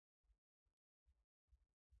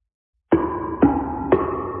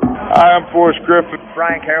Hi, I'm Forrest Griffin.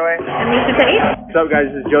 Brian Caraway. And Lisa Tate. What's up, guys?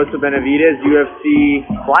 This is Joseph Benavidez, UFC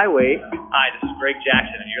flyweight. Hi, this is Greg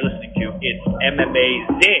Jackson, and you're listening to It's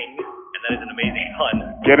MMA Zing, and that is an amazing pun.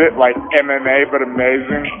 Get it? Like MMA, but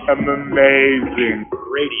amazing? Amazing.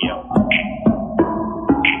 Radio.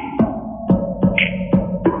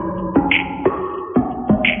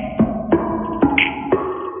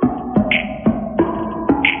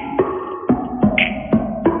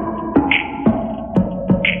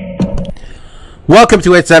 Welcome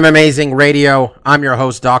to It's Amazing Radio. I'm your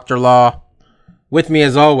host, Dr. Law. With me,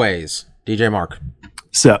 as always, DJ Mark.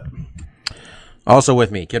 Sup? Also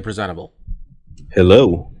with me, Kid Presentable.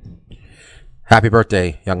 Hello. Happy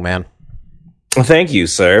birthday, young man. Well, thank you,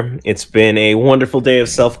 sir. It's been a wonderful day of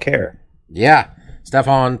self-care. Yeah.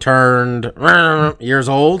 Stefan turned years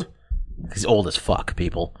old. He's old as fuck,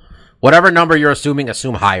 people. Whatever number you're assuming,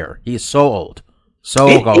 assume higher. He's so old.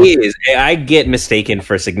 It is. I get mistaken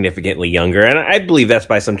for significantly younger, and I believe that's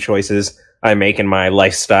by some choices I make in my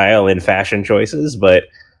lifestyle and fashion choices, but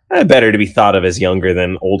better to be thought of as younger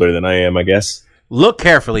than older than I am, I guess. Look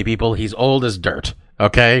carefully, people. He's old as dirt.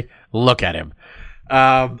 Okay? Look at him.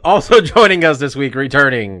 Also joining us this week,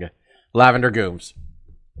 returning, Lavender Gooms.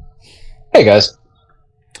 Hey, guys.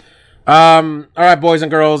 All right, boys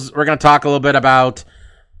and girls, we're going to talk a little bit about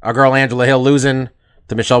our girl Angela Hill losing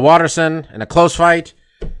to Michelle Waterson in a close fight.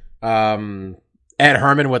 Ed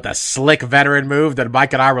Herman with a slick veteran move that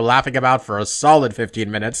Mike and I were laughing about for a solid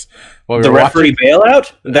 15 minutes. The referee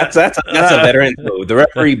bailout? That's a veteran move. The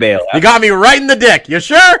referee bailout. You got me right in the dick. You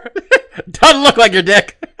sure? Doesn't look like your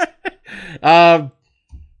dick. We're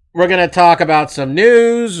going to talk about some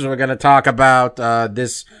news. We're going to talk about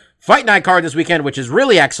this Fight Night card this weekend, which is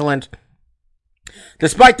really excellent,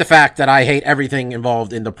 despite the fact that I hate everything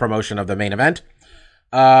involved in the promotion of the main event.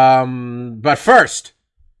 But first,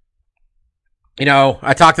 you know,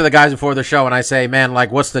 I talked to the guys before the show and I say, man,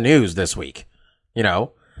 like, what's the news this week? You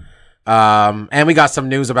know, and we got some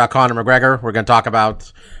news about Conor McGregor. We're going to talk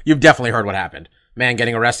about, you've definitely heard what happened. Man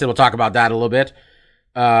getting arrested. We'll talk about that a little bit.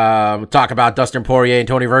 We'll talk about Dustin Poirier and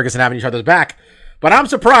Tony Ferguson having each other's back. But I'm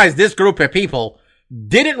surprised this group of people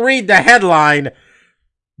didn't read the headline,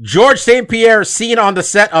 George St. Pierre seen on the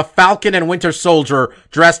set of Falcon and Winter Soldier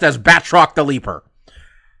dressed as Batroc the Leaper.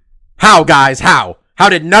 How, guys? How? How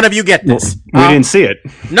did none of you get this? We didn't see it.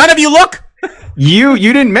 None of you look? You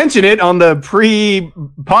didn't mention it on the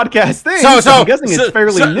pre-podcast thing, so I'm guessing it's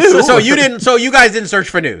fairly new. So you guys didn't search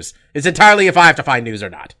for news. It's entirely if I have to find news or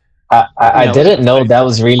not. I didn't know that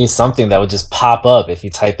was really something that would just pop up if you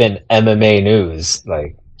type in MMA news.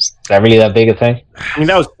 Like, is that really that big a thing? I mean,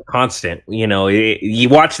 that was constant. You know, you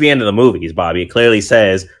watch the end of the movies, Bobby. It clearly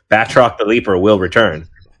says Batroc the Leaper will return.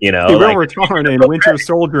 You know, he will return in Winter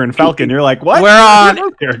Soldier and Falcon. You're like, what? We're on.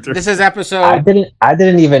 This is episode. I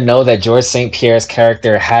didn't even know that George St. Pierre's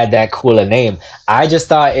character had that cool a name. I just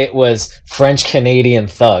thought it was French Canadian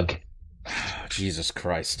thug. Jesus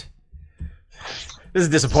Christ. This is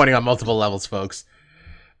disappointing on multiple levels, folks.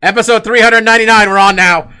 Episode 399, we're on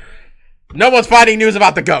now. No one's finding news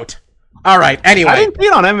about the GOAT. All right, anyway. I didn't see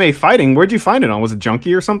it on MMA Fighting. Where'd you find it on? Was it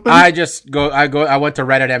Junkie or something? I went to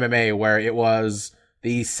Reddit MMA where it was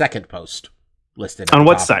the second post listed. On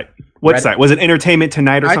what site? What Reddit site? Was it Entertainment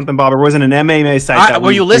Tonight or something, Bob? Or was it an MMA site?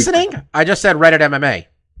 Were you listening? I just said Reddit MMA.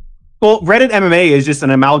 Well, Reddit MMA is just an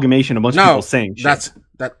amalgamation of a bunch of people saying shit.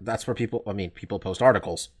 That's where people post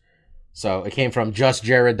articles. So it came from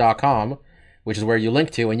justjared.com, which is where you link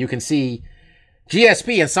to, and you can see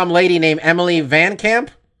GSP and some lady named Emily Van Camp,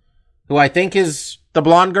 who I think is the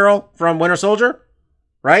blonde girl from Winter Soldier,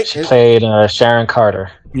 right? She played Sharon Carter.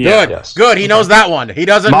 Yeah. Good. He knows that one. He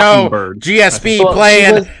doesn't know GSP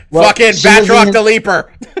playing fucking Batroc the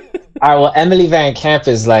Leaper. All right, well, Emily Van Camp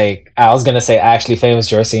is like, I was going to say actually famous.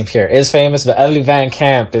 George St. Pierre is famous, but Emily Van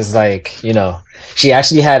Camp is like, you know, she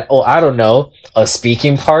actually had, a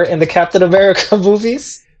speaking part in the Captain America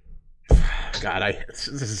movies. God, this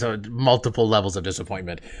is multiple levels of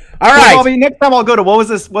disappointment. All right. Bobby, next time I'll go to, what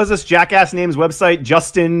was this jackass name's website?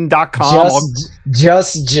 Justin.com?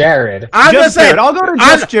 Just Jared. I'm just saying. I'll go to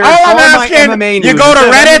Just Jared. All I'm asking, you go to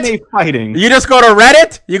Reddit. Fighting. You just go to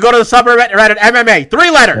Reddit. You go to the subreddit Reddit MMA.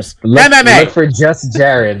 3 letters. MMA. Look for Just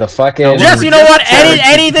Jared. The fucking. Just, you know what?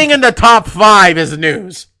 Anything in the top 5 is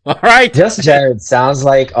news. All right. Just Jared sounds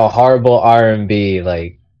like a horrible R&B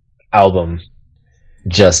like album.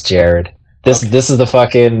 Just Jared. This is the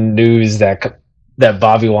fucking news that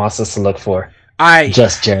Bobby wants us to look for.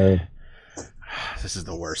 Just Jared. This is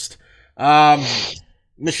the worst.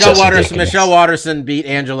 Michelle Waterson beat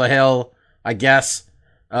Angela Hill, I guess.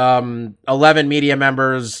 11 media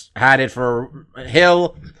members had it for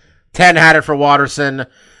Hill, 10 had it for Waterson.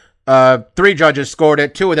 Three judges scored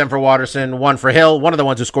it, two of them for Waterson, one for Hill. One of the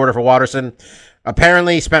ones who scored it for Waterson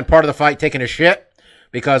apparently spent part of the fight taking a shit,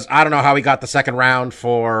 because I don't know how he got the second round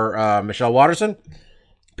for Michelle Waterson.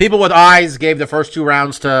 People with eyes gave the first 2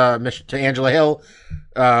 rounds to Angela Hill.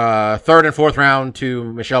 Third and fourth round to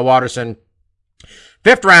Michelle Waterson.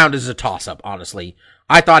 Fifth round is a toss-up, honestly.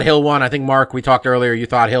 I thought Hill won. I think, Mark, we talked earlier, you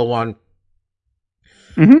thought Hill won.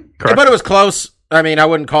 Mm-hmm, correct. But it was close. I mean, I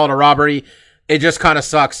wouldn't call it a robbery. It just kind of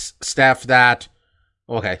sucks, Steph, that...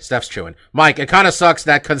 Okay, Steph's chewing. Mike, it kind of sucks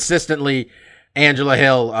that consistently Angela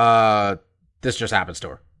Hill, this just happens to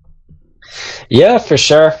her. Yeah, for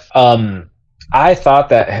sure. I thought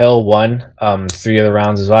that Hill won 3 of the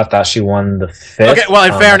rounds as well. I thought she won the 5th. Okay,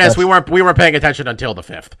 well, in fairness, we weren't paying attention until the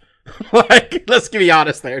 5th. Like, let's be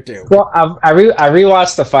honest there too. Well, I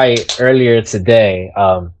rewatched the fight earlier today.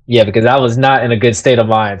 Because I was not in a good state of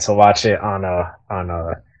mind to watch it on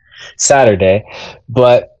a Saturday,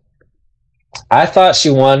 but I thought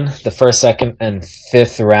she won the 1st, 2nd, and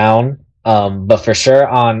 5th round. But for sure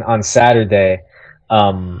on Saturday,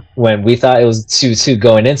 when we thought it was 2-2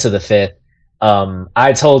 going into the 5th,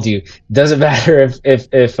 I told you, doesn't matter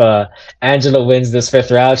if Angela wins this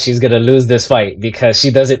 5th round, she's gonna lose this fight because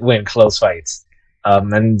she doesn't win close fights.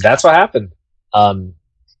 And that's what happened.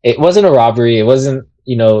 It wasn't a robbery. It wasn't,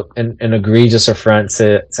 an egregious affront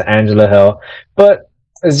to Angela Hill, but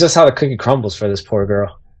it's just how the cookie crumbles for this poor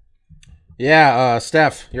girl. Yeah,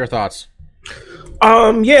 Steph, your thoughts?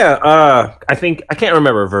 I think I can't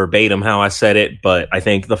remember verbatim how I said it, but I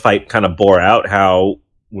think the fight kind of bore out how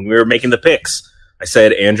when we were making the picks, I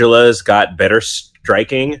said Angela's got better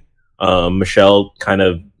striking. Michelle kind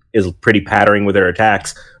of is pretty pattering with her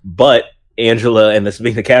attacks, but Angela, and this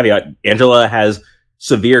being the caveat, Angela has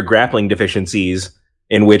severe grappling deficiencies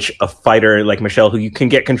in which a fighter like Michelle, who you can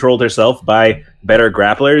get controlled herself by better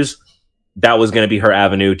grapplers, that was going to be her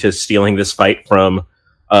avenue to stealing this fight from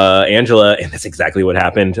Angela, and that's exactly what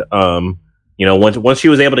happened. Once she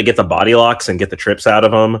was able to get the body locks and get the trips out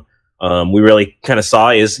of them, we really kind of saw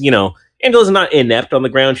is, Angela's not inept on the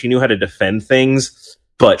ground. She knew how to defend things,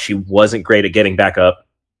 but she wasn't great at getting back up.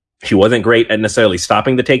 She wasn't great at necessarily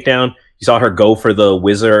stopping the takedown. You saw her go for the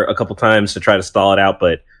whizzer a couple times to try to stall it out,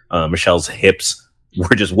 but Michelle's hips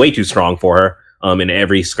were just way too strong for her in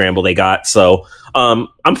every scramble they got. So I'm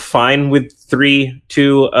fine with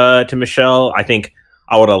 3-2 to Michelle. I think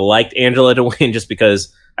I would have liked Angela to win just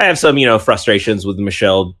because I have some, frustrations with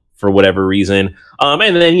Michelle for whatever reason.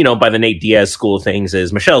 And then, by the Nate Diaz school of things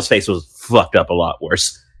is Michelle's face was fucked up a lot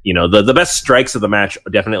worse. The best strikes of the match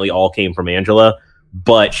definitely all came from Angela,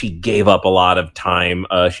 but she gave up a lot of time.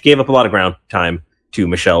 She gave up a lot of ground time to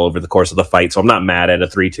Michelle over the course of the fight. So I'm not mad at a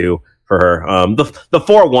 3-2 for her. The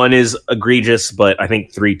 4-1 is egregious, but I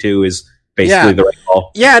think 3-2 is basically the right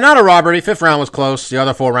call. Yeah, not a robbery. 5th round was close. The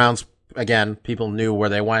other 4 rounds, again, people knew where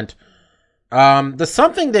they went. The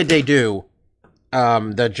something that they do,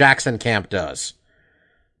 the Jackson camp does,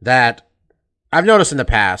 that I've noticed in the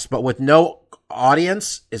past, but with no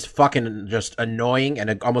audience is fucking just annoying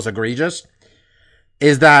and almost egregious,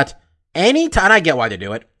 is that anytime, and I get why they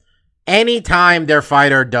do it, anytime their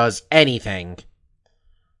fighter does anything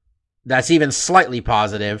that's even slightly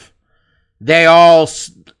positive, they all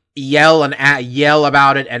yell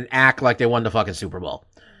about it and act like they won the fucking Super Bowl.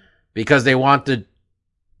 Because they want to,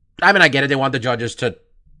 I get it, they want the judges to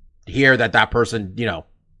hear that person,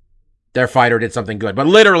 their fighter did something good. But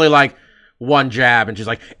literally, like, one jab, and she's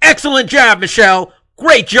like, excellent jab, Michelle!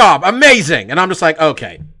 Great job! Amazing! And I'm just like,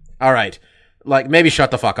 okay, alright. Like, maybe shut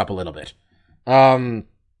the fuck up a little bit.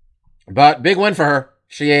 But big win for her.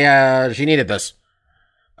 She needed this.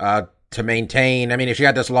 To maintain, if she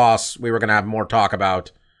had this loss, we were gonna have more talk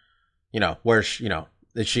about, where she,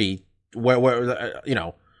 is she, where,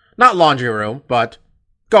 not laundry room, but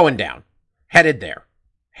going down. Headed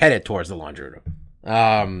towards the laundry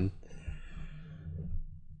room.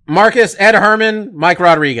 Marcus, Ed Herman, Mike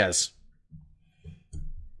Rodriguez.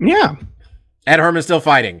 Yeah. Ed Herman's still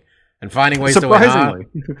fighting and finding ways to win. Surprisingly.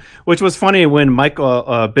 Which was funny when Mike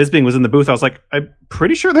Bisping was in the booth. I was like, I'm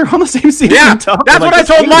pretty sure they're on the same season. Yeah, that's what I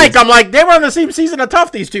told Mike. I'm like, they were on the same season of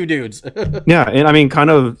Tough, these two dudes. Yeah, and kind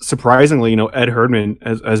of surprisingly, Ed Herman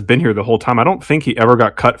has been here the whole time. I don't think he ever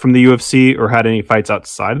got cut from the UFC or had any fights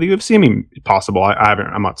outside of the UFC. Possible.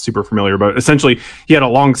 I'm not super familiar, but essentially he had a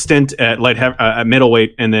long stint at at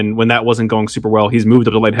middleweight, and then when that wasn't going super well, he's moved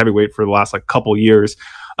up to light heavyweight for the last couple years.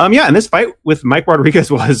 And this fight with Mike Rodriguez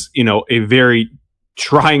was, a very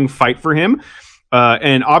trying fight for him.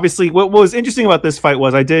 And obviously what was interesting about this fight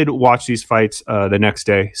was I did watch these fights the next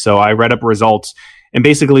day. So I read up results and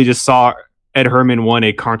basically just saw Ed Herman won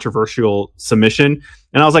a controversial submission.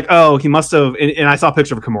 And I was like, oh, he must have. And I saw a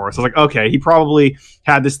picture of Kimura. So I was like, okay, he probably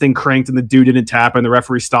had this thing cranked and the dude didn't tap and the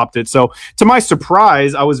referee stopped it. So to my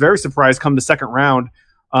surprise, I was very surprised come the second round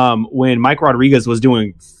when Mike Rodriguez was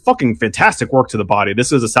doing fucking fantastic work to the body.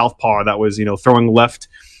 This was a southpaw that was, throwing left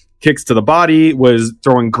kicks to the body, was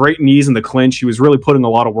throwing great knees in the clinch. He was really putting a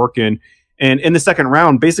lot of work in. And in the second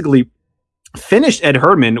round, basically finished Ed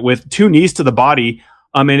Herman with 2 knees to the body.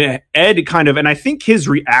 And Ed and I think his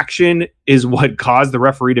reaction is what caused the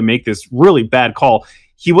referee to make this really bad call.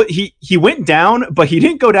 He went down, but he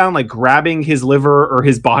didn't go down like grabbing his liver or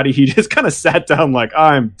his body. He just kind of sat down like,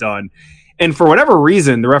 I'm done. And for whatever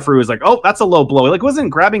reason, the referee was like, oh, that's a low blow. Like,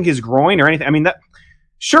 wasn't grabbing his groin or anything. I mean, that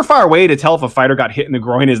surefire way to tell if a fighter got hit in the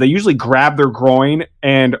groin is they usually grab their groin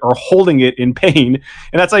and are holding it in pain.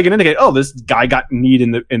 And that's how you can indicate, oh, this guy got kneed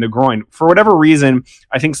in the groin. For whatever reason,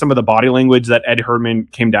 I think some of the body language that Ed Herman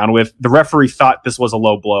came down with, the referee thought this was a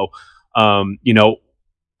low blow.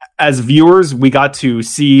 As viewers, we got to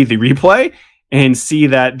see the replay and see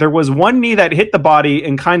that there was one knee that hit the body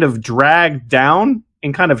and kind of dragged down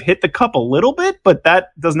and kind of hit the cup a little bit, but that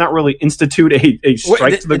does not really institute a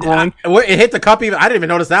strike to the groin. It hit the cup even. I didn't even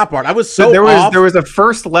notice that part. I was there was a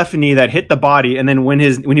first left knee that hit the body, and then when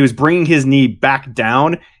he was bringing his knee back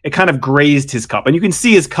down, it kind of grazed his cup, and you can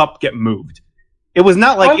see his cup get moved. It was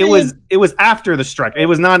not like it was after the strike. It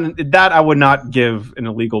was not that I would not give an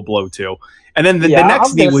illegal blow to. And then the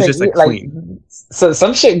next knee was just like clean. So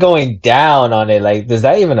some shit going down on it, like, does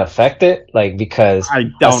that even affect it? Like, because I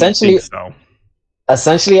don't think so.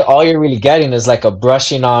 Essentially, all you're really getting is like a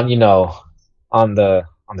brushing on, on the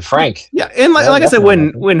Frank. Yeah, and like I said,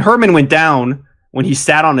 when Herman went down, when he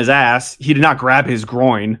sat on his ass, he did not grab his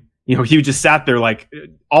groin. He just sat there like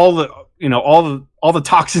all the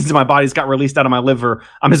toxins in my body's got released out of my liver.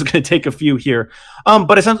 I'm just going to take a few here.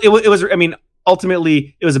 But essentially, it was. I mean,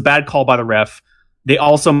 ultimately, it was a bad call by the ref. They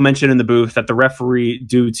also mentioned in the booth that the referee,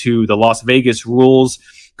 due to the Las Vegas rules,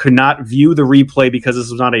 could not view the replay because this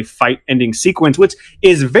was not a fight-ending sequence, which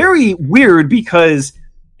is very weird because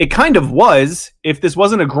it kind of was. If this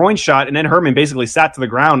wasn't a groin shot and then Herman basically sat to the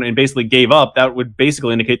ground and basically gave up, that would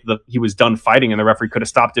basically indicate that he was done fighting and the referee could have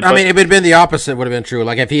stopped it. I mean, it would have been the opposite would have been true.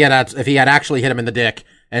 Like if he had actually hit him in the dick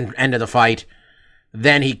and ended the fight,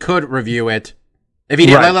 then he could review it. If he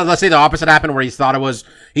did, right. Let's say the opposite happened where he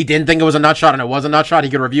didn't think it was a nut shot and it was a nut shot, he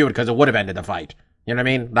could review it because it would have ended the fight. You know what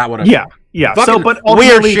I mean? That would have. Yeah. So, but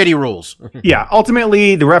weird, shitty rules. Yeah.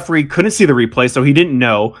 Ultimately, the referee couldn't see the replay, so he didn't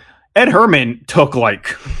know. Ed Herman took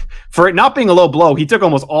for it not being a low blow, he took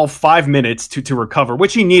almost all 5 minutes to recover,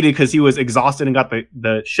 which he needed because he was exhausted and got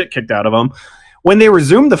the shit kicked out of him. When they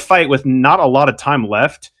resumed the fight with not a lot of time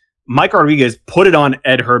left, Mike Rodriguez put it on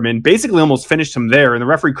Ed Herman, basically almost finished him there, and the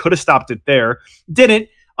referee could have stopped it there. Didn't.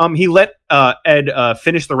 He let Ed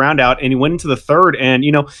finish the round out, and he went into the third. And,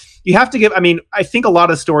 you have to give... I mean, I think a lot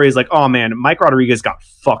of the story is like, oh, man, Mike Rodriguez got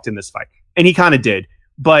fucked in this fight. And he kind of did.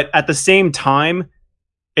 But at the same time,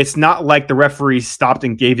 it's not like the referee stopped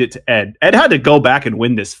and gave it to Ed. Ed had to go back and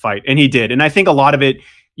win this fight, and he did. And I think a lot of it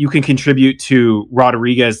you can contribute to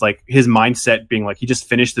Rodriguez, like his mindset being like, he just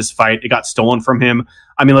finished this fight. It got stolen from him.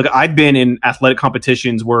 I mean, look, I've been in athletic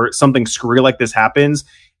competitions where something screwy like this happens.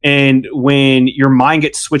 And when your mind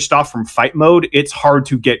gets switched off from fight mode, it's hard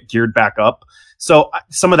to get geared back up. So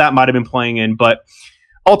some of that might have been playing in, but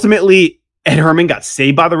ultimately Ed Herman got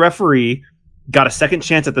saved by the referee, got a second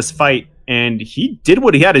chance at this fight, and he did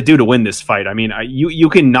what he had to do to win this fight. I mean, you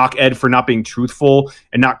can knock Ed for not being truthful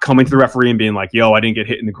and not coming to the referee and being like, yo, I didn't get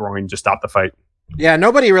hit in the groin, just stop the fight. Yeah,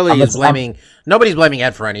 nobody's blaming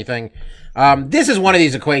Ed for anything. This is one of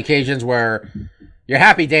these occasions where you're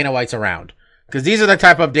happy Dana White's around. Because these are the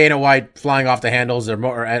type of Dana White flying off the handles that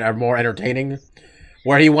are more entertaining.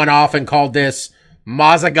 Where he went off and called this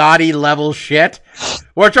Mazzagatti level shit.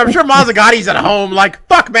 Which I'm sure Mazzagotti's at home like,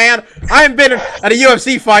 fuck man, I haven't been at a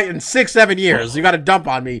UFC fight in 6-7 years. You got to dump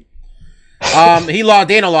on me.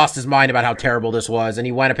 Dana lost his mind about how terrible this was. And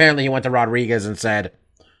he went to Rodriguez and said,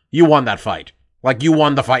 you won that fight. Like you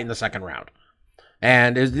won the fight in the second round.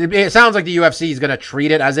 And it sounds like the UFC is going to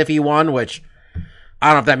treat it as if he won, which... I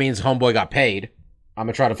don't know if that means homeboy got paid. I'm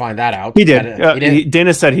going to try to find that out. He did.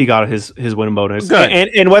 Dana said he got his win bonus. Good.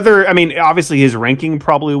 And whether, I mean, obviously his ranking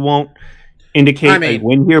probably won't indicate a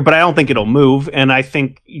win here, but I don't think it'll move. And I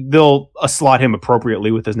think they'll slot him appropriately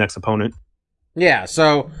with his next opponent. Yeah,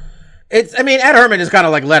 so Ed Herman just kind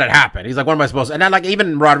of like let it happen. He's like, what am I supposed to? And then like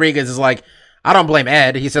even Rodriguez is like, I don't blame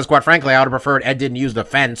Ed. He says, quite frankly, I would have preferred Ed didn't use the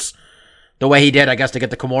fence the way he did, I guess, to get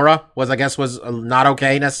the Kimura was not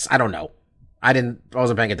okayness. I don't know. I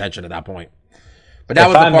wasn't paying attention at that point. But that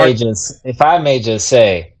was the part. If I may just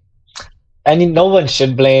say, Ed and no one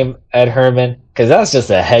should blame Ed Herman because that's just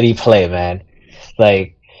a heady play, man.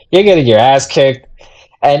 Like you're getting your ass kicked,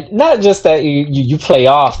 and not just that you play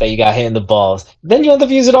off that you got hit in the balls, then you end up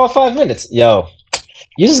using all 5 minutes. Yo,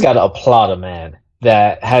 you just got to applaud a man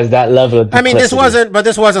that has that level of duplicity. I mean,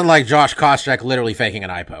 this wasn't like Josh Koscheck literally faking an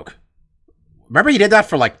eye poke. Remember he did that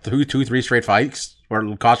for like 3 straight fights where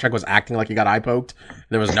Koscheck was acting like he got eye poked.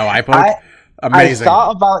 There was no eye poke. Amazing.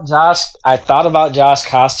 I thought about Josh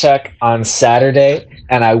Koscheck on Saturday,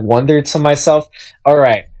 and I wondered to myself, all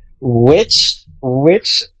right, which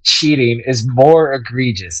cheating is more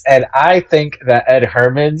egregious? And I think that Ed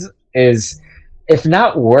Herman's is, if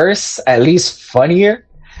not worse, at least funnier,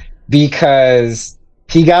 because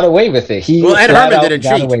he got away with it. Ed Herman didn't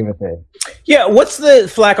cheat. Away with it. Yeah, what's the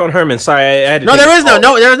flack on Herman? Sorry, I had to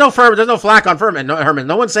there's no flack on Herman.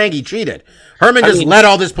 No one's saying he cheated. Herman just let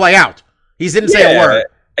all this play out. He didn't say a word.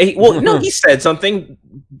 He said something.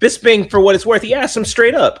 Bisping, for what it's worth, he asked him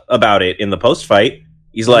straight up about it in the post fight.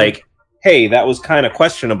 He's like, "Hey, that was kind of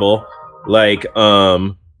questionable. Like,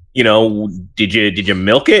 did you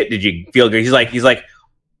milk it? Did you feel good?" He's like,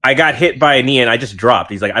 I got hit by a knee and I just dropped.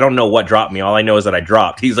 He's like, I don't know what dropped me. All I know is that I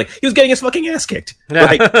dropped. He's like, he was getting his fucking ass kicked. Like,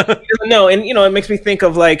 he doesn't know. And, it makes me think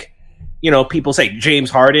of like, people say James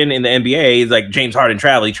Harden in the NBA. He's like, James Harden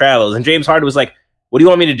he travels. And James Harden was like, what do you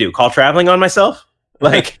want me to do? Call traveling on myself?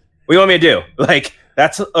 Like, what do you want me to do? Like,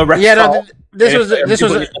 that's a ref. Yeah, no, this was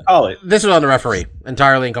on the referee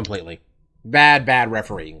entirely and completely. Bad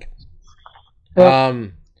refereeing.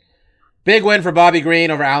 Big win for Bobby Green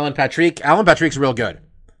over Alan Patrick. Alan Patrick's real good.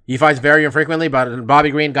 He fights very infrequently, but Bobby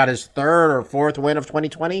Green got his 3rd or 4th win of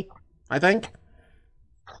 2020, I think.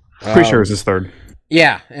 Pretty sure it was his 3rd.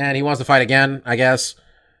 Yeah, and he wants to fight again, I guess.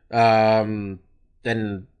 And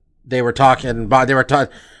they were talking.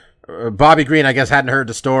 Bobby Green, I guess, hadn't heard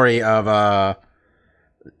the story of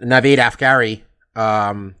Naveed Afkari,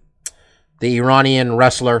 the Iranian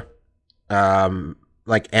wrestler,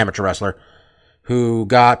 amateur wrestler, who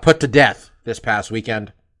got put to death this past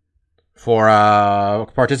weekend for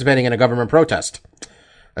participating in a government protest.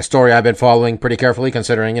 A story I've been following pretty carefully,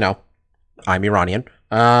 considering, I'm Iranian.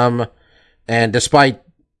 And despite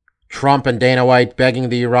Trump and Dana White begging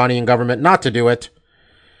the Iranian government not to do it,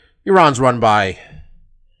 Iran's run by a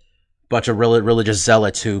bunch of religious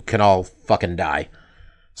zealots who can all fucking die.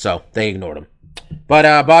 So they ignored him.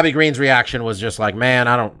 But Bobby Green's reaction was just like, man,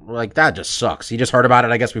 that just sucks. He just heard about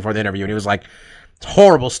it, I guess, before the interview, and he was like, it's a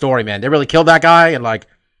horrible story, man. They really killed that guy, and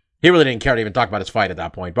he really didn't care to even talk about his fight at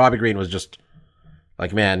that point. Bobby Green was just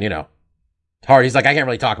like, man, it's hard. He's like, I can't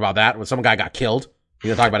really talk about that when some guy got killed. He's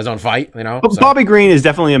gonna talk about his own fight, But Bobby Green is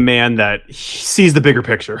definitely a man that sees the bigger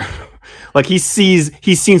picture. he's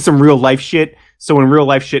seen some real life shit. So when real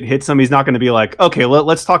life shit hits him, he's not going to be like, okay,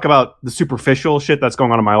 let's talk about the superficial shit that's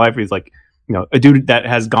going on in my life. He's like, a dude that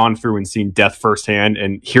has gone through and seen death firsthand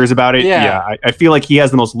and hears about it. Yeah, I feel like he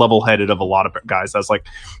has the most level-headed of a lot of guys. That's like,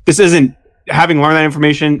 this isn't, having learned that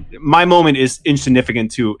information, my moment is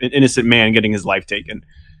insignificant to an innocent man getting his life taken.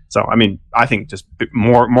 So, I mean, I think just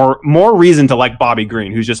more reason to like Bobby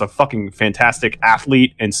Green, who's just a fucking fantastic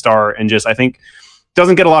athlete and star, and just, I think,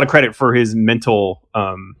 doesn't get a lot of credit for his mental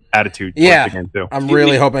attitude. Yeah, I'm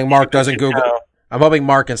really hoping Mark doesn't Google. I'm hoping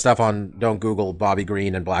Mark and Stefan don't Google Bobby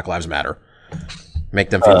Green and Black Lives Matter. Make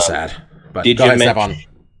them feel sad. But go ahead, Stefan.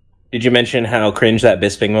 Did you mention how cringe that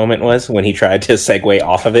Bisping moment was when he tried to segue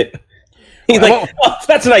off of it? He's like, oh,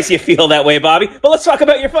 that's nice you feel that way, Bobby. But let's talk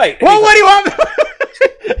about your fight. Well, what do you want?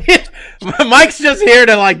 Mike's just here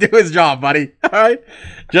to do his job, buddy. All right?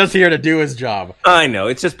 Just here to do his job. I know.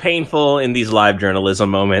 It's just painful in these live journalism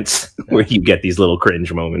moments where you get these little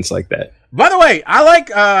cringe moments like that. By the way, I like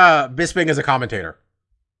Bisping as a commentator.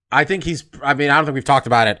 I think I don't think we've talked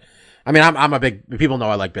about it. I mean, I'm a big, people know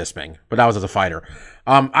I like Bisping, but that was as a fighter.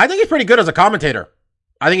 I think he's pretty good as a commentator.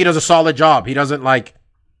 I think he does a solid job. He doesn't like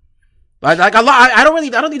a lot. I don't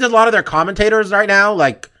think there's a lot of their commentators right now,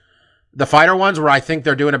 like the fighter ones, where I think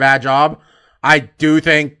they're doing a bad job. I do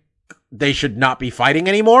think they should not be fighting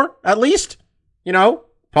anymore, at least. Paul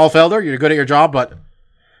Felder, you're good at your job, but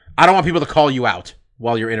I don't want people to call you out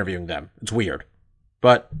while you're interviewing them. It's weird.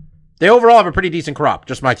 But they overall have a pretty decent crop,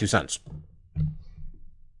 just my 2 cents.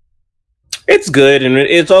 It's good, and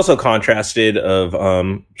it's also contrasted of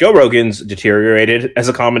Joe Rogan's deteriorated as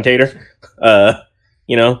a commentator.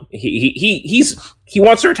 He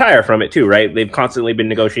wants to retire from it too, right? They've constantly been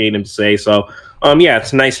negotiating him to say so.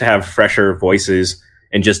 It's nice to have fresher voices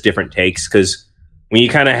and just different takes, because when you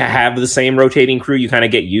kind of have the same rotating crew, you kind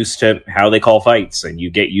of get used to how they call fights, and you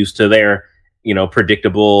get used to their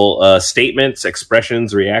predictable statements,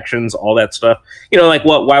 expressions, reactions, all that stuff.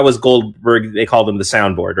 Why was Goldberg, they called him the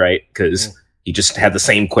soundboard, right? Because he just had the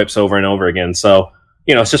same quips over and over again. So,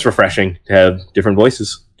 it's just refreshing to have different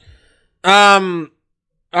voices. All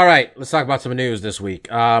right, let's talk about some news this week.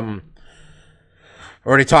 Already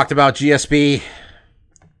talked about GSP.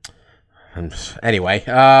 Anyway,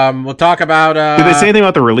 we'll talk about. Did they say anything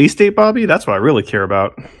about the release date, Bobby? That's what I really care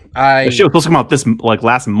about. The show was supposed to come out this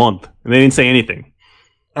last month, and they didn't say anything.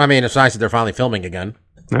 I mean, it's nice that they're finally filming again.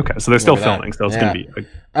 Okay, so they're still filming, so it's going to be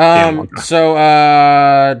a long time.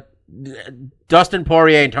 So Dustin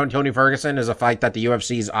Poirier and Tony Ferguson is a fight that the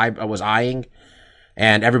UFC was eyeing,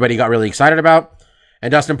 and everybody got really excited about. And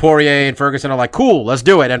Dustin Poirier and Ferguson are like, cool, let's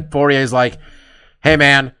do it. And Poirier's like, hey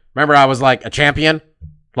man, remember I was like a champion?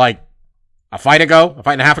 Like a fight and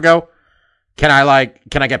a half ago? Can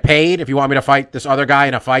I get paid if you want me to fight this other guy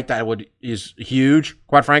in a fight that is huge,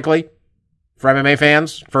 quite frankly, for MMA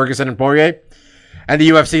fans, Ferguson and Poirier? And the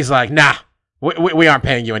UFC's like, nah, we aren't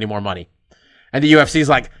paying you any more money. And the UFC's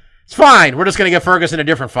like, it's fine, we're just going to give Ferguson a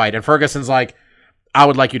different fight. And Ferguson's like, I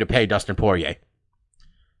would like you to pay Dustin Poirier.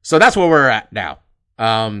 So that's where we're at now.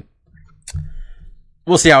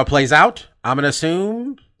 We'll see how it plays out. I'm going to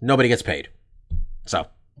assume nobody gets paid. So,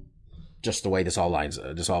 just the way this all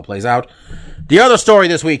plays out. The other story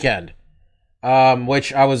this weekend,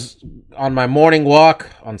 which I was on my morning walk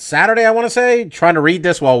on Saturday, I want to say, trying to read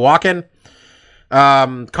this while walking.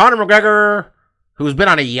 Conor McGregor, who's been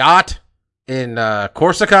on a yacht in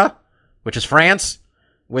Corsica, which is France,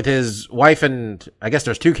 with his wife and I guess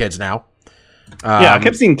there's 2 kids now. I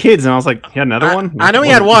kept seeing kids, and I was like, he had another one? I know he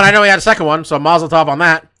had one. I know he had a second one, so mazel tov on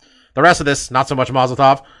that. The rest of this, not so much mazel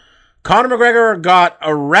tov. Conor McGregor got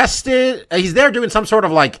arrested. He's there doing some sort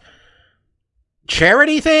of,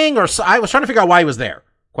 charity thing, or I was trying to figure out why he was there,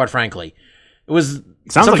 quite frankly. It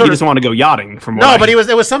sounds like he just wanted to go yachting.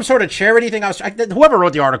 It was some sort of charity thing. Whoever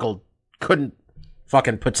wrote the article couldn't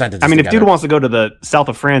fucking put sentences together. If dude wants to go to the south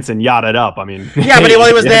of France and yacht it up, yeah, but he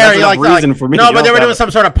was there. He but they were doing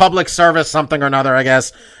some sort of public service, something or another, I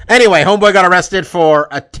guess. Anyway, homeboy got arrested for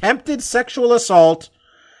attempted sexual assault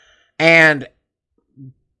and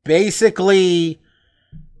basically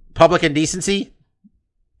public indecency,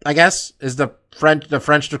 I guess, is the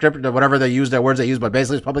French description, whatever they use, their words they use, but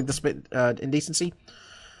basically it's public indecency.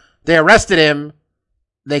 They arrested him,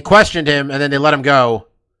 they questioned him, and then they let him go.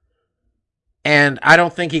 And I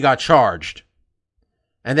don't think he got charged.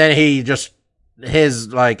 And then he just,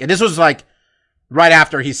 and this was right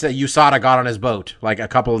after he said USADA got on his boat, a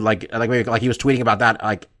couple, he was tweeting about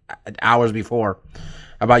that, hours before,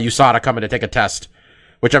 about USADA coming to take a test,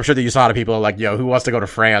 which I'm sure the USADA people are like, yo, who wants to go to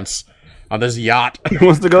France on this yacht? Who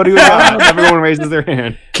wants to go to a yacht? Everyone raises their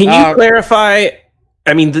hand. Can you clarify?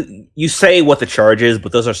 I mean, you say what the charge is,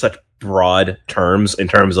 but those are such broad terms in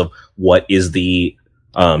terms of what is the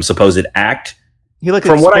supposed act.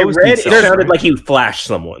 From what I read, it sounded like he flashed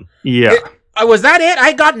someone. Yeah. Was that it?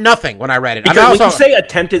 I got nothing when I read it. Because when you say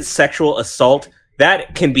attempted sexual assault,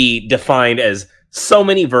 that can be defined as so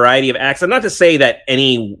many variety of acts. And not to say that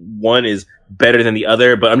any one is better than the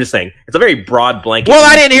other, but I'm just saying it's a very broad blanket. Well,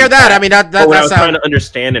 I didn't hear that. I mean, that's what I was trying to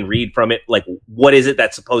understand and read from it. What is it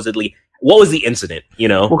that supposedly? What was the incident?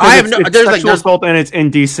 Well, I have there's sexual assault and it's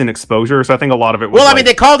indecent exposure. So I think a lot of it was. Well, I mean,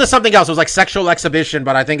 they called it something else. It was sexual exhibition,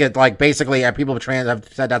 but I think it basically people have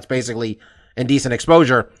said that's basically indecent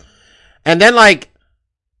exposure. And then I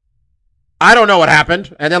don't know what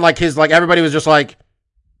happened. And then his everybody was just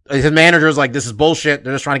his manager's this is bullshit.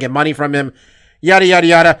 They're just trying to get money from him. Yada yada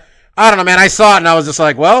yada. I don't know, man. I saw it and I was just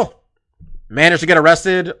well, managed to get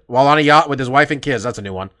arrested while on a yacht with his wife and kids. That's a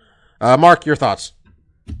new one. Mark, your thoughts?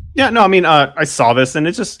 Yeah, no, I mean, I saw this and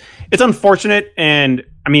it's unfortunate. And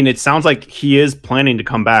I mean, it sounds like he is planning to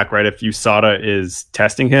come back, right? If USADA is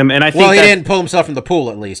testing him. And I think he didn't pull himself from the pool,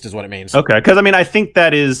 at least, is what it means. Okay. Cause I mean, I think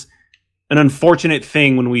that is an unfortunate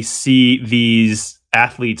thing when we see these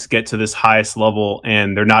athletes get to this highest level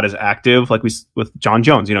and they're not as active, like with John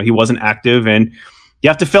Jones. He wasn't active and you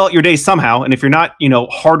have to fill out your days somehow. And if you're not,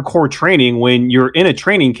 hardcore training when you're in a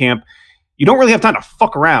training camp, you don't really have time to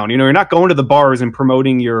fuck around. You're not going to the bars and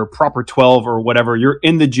promoting your proper 12 or whatever. You're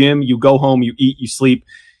in the gym, you go home, you eat, you sleep.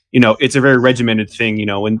 It's a very regimented thing.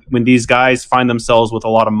 When these guys find themselves with a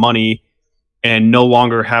lot of money and no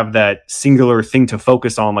longer have that singular thing to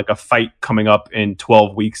focus on, like a fight coming up in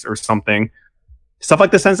 12 weeks or something, stuff like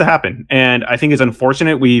this tends to happen. And I think it's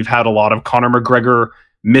unfortunate. We've had a lot of Conor McGregor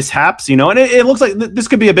mishaps, and it looks like this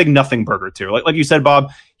could be a big nothing burger too. Like you said, Bob,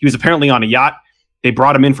 he was apparently on a yacht. They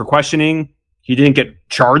brought him in for questioning. He didn't get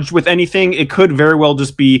charged with anything. It could very well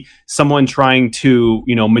just be someone trying to,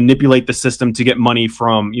 manipulate the system to get money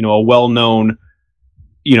from, a well-known,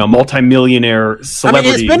 multimillionaire celebrity.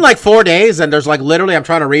 I mean, it's been 4 days and there's literally, I'm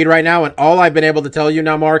trying to read right now. And all I've been able to tell you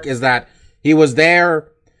now, Mark, is that He was there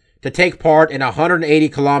to take part in a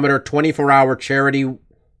 180-kilometer, 24-hour charity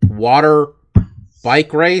water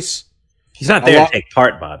bike race. He's not there to take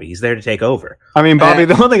part, Bobby. He's there to take over. I mean, Bobby,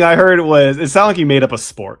 the one thing I heard was it sounded like he made up a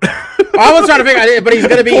sport. I was trying to figure out, but he's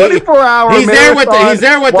going to be 24-hour. He's there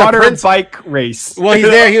with the water Prince bike race. Well, he's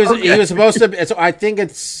there. He was supposed to. So I think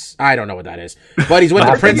I don't know what that is, but he's with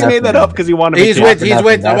the Prince. He made that up because he wanted. He's with. That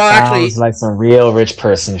Well, actually, sounds like some real rich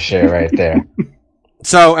person shit right there.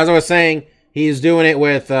 So as I was saying, he's doing it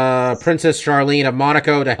with Princess Charlene of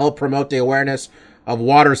Monaco to help promote the awareness of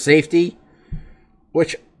water safety,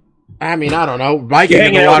 which. I mean, I don't know. Biking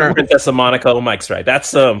in the water. Princess of Monaco, Mike's right. That's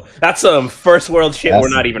some first world shit. We're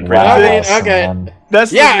not even wow, okay. That's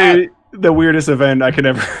the weirdest event I could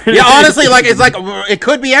ever. Yeah, honestly, like it's like it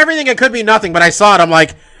could be everything. It could be nothing. But I saw it. I'm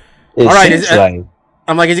like, all right. Is he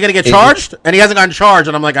gonna get charged? And he hasn't gotten charged.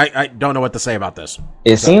 And I'm like, I don't know what to say about this.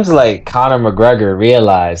 It seems like Conor McGregor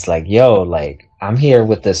realized, like, yo, like I'm here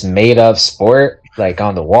with this made up sport, like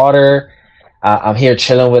on the water. I'm here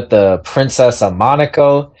chilling with the Princess of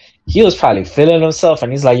Monaco. He was probably feeling himself,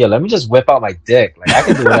 and he's like, yo, let me just whip out my dick. Like, I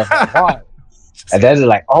can do whatever I want. And then it's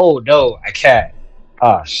like, oh, no, I can't.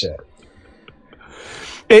 Oh, shit.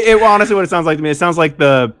 It honestly, what it sounds like to me, it sounds like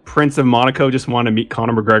the Prince of Monaco just wanted to meet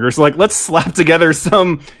Conor McGregor. So, like, let's slap together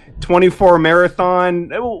some 24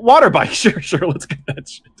 marathon water bike. Sure, let's get that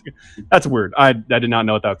shit. That's weird. I did not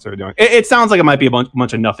know what that's what they're doing. It sounds like it might be a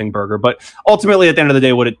bunch of nothing burger, but ultimately, at the end of the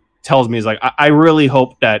day, what it tells me is, like, I really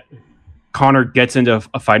hope that Conor gets into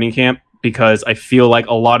a fighting camp, because I feel like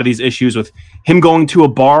a lot of these issues with him going to a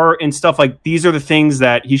bar and stuff, like, these are the things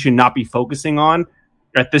that he should not be focusing on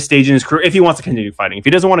at this stage in his career if he wants to continue fighting. If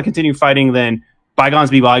he doesn't want to continue fighting, then bygones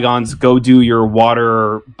be bygones. Go do your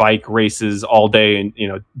water bike races all day and,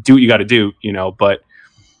 do what you got to do, But,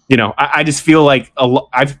 I just feel like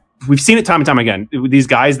we've seen it time and time again. These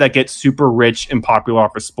guys that get super rich and popular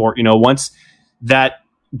off of sport, once that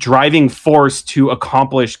driving force to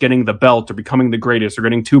accomplish getting the belt or becoming the greatest or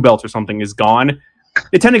getting 2 belts or something is gone,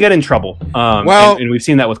 they tend to get in trouble. And we've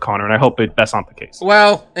seen that with Conor, and I hope that's not the case.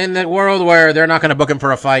 Well, in the world where they're not going to book him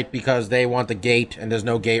for a fight because they want the gate, and there's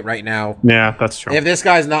no gate right now. Yeah, that's true. If this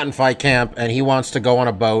guy's not in fight camp and he wants to go on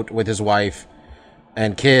a boat with his wife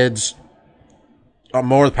and kids,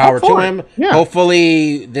 more power to him. Yeah.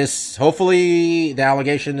 Hopefully the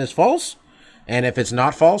allegation is false. And if it's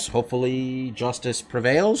not false, hopefully justice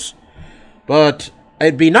prevails. But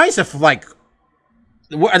it'd be nice if, like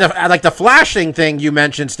the flashing thing you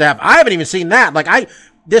mentioned, Steph. I haven't even seen that.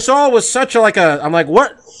 This all was such I'm like,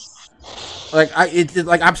 what?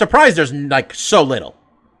 I'm surprised there's like so little,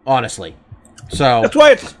 honestly. So that's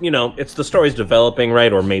why it's the story's developing,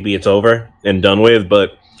 right? Or maybe it's over and done with.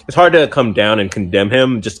 But it's hard to come down and condemn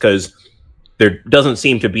him just because there doesn't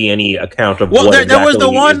seem to be any account of what exactly is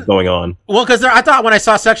going on. Well, because I thought when I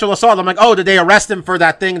saw sexual assault, I'm like, oh, did they arrest him for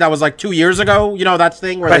that thing that was like 2 years ago? That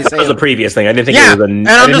thing where that was a previous thing. I didn't think it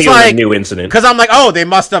was a new incident. Because I'm like, oh, they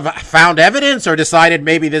must have found evidence or decided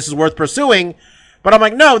maybe this is worth pursuing. But I'm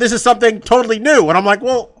like, no, this is something totally new. And I'm like,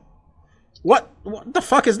 well, what the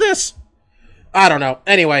fuck is this? I don't know.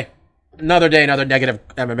 Anyway, another day, another negative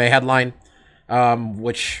MMA headline,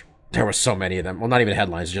 which there were so many of them. Well, not even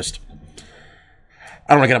headlines, just...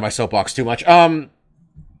 I don't want to get on my soapbox too much.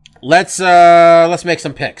 Let's make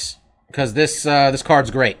some picks, because this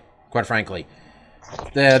card's great, quite frankly.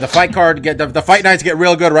 The fight card the fight nights get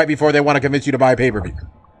real good right before they want to convince you to buy a pay-per-view,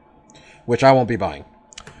 which I won't be buying.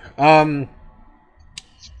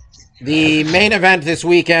 The main event this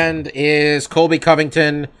weekend is Colby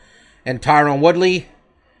Covington and Tyron Woodley.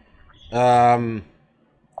 I'm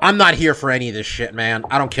not here for any of this shit, man.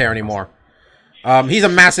 I don't care anymore. He's a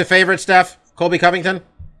massive favorite, Steph. Colby Covington?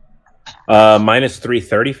 Minus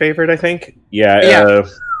 330 favorite, I think. Yeah.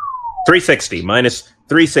 360. Minus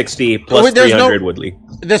 360 plus 300 Woodley.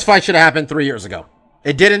 This fight should have happened 3 years ago.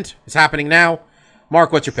 It didn't. It's happening now.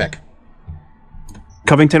 Mark, what's your pick?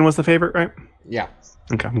 Covington was the favorite, right? Yeah.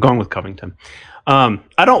 Okay, I'm going with Covington.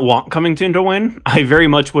 I don't want Covington to win. I very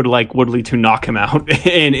much would like Woodley to knock him out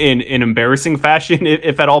in embarrassing fashion,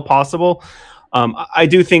 if at all possible. I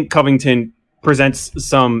do think Covington presents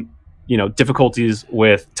some difficulties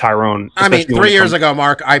with Tyron. I mean, 3 years ago,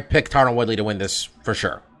 Mark, I picked Tyron Woodley to win this for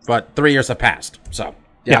sure. But 3 years have passed, so...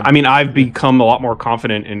 Yeah, I mean, I've become a lot more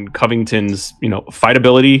confident in Covington's, fight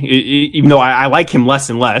ability, even though I like him less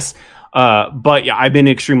and less. But yeah, I've been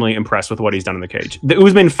extremely impressed with what he's done in the cage. The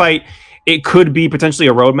Usman fight, it could be potentially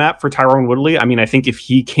a roadmap for Tyron Woodley. I mean, I think if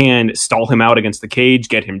he can stall him out against the cage,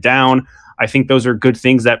 get him down, I think those are good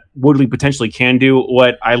things that Woodley potentially can do.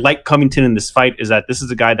 What I like Covington in this fight is that this is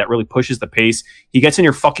a guy that really pushes the pace. He gets in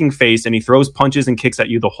your fucking face and he throws punches and kicks at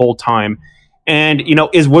you the whole time. And,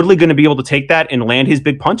 is Woodley going to be able to take that and land his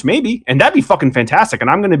big punch? Maybe. And that'd be fucking fantastic. And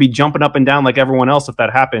I'm going to be jumping up and down like everyone else if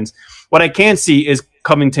that happens. What I can see is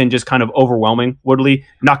Covington just kind of overwhelming Woodley,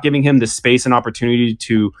 not giving him the space and opportunity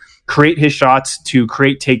to create his shots, to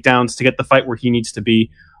create takedowns, to get the fight where he needs to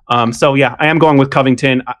be. So, yeah, I am going with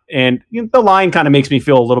Covington. And the line kind of makes me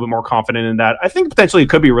feel a little bit more confident in that. I think potentially it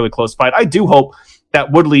could be a really close fight. I do hope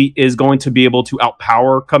that Woodley is going to be able to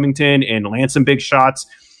outpower Covington and land some big shots,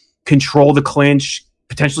 control the clinch,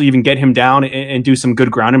 potentially even get him down and do some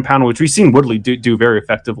good ground and pound, which we've seen Woodley do very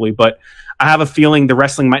effectively. But I have a feeling the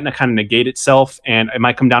wrestling might not kind of negate itself, and it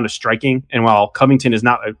might come down to striking. And while Covington is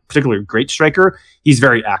not a particularly great striker, he's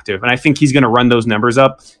very active. And I think he's going to run those numbers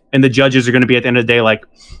up. And the judges are going to be at the end of the day like,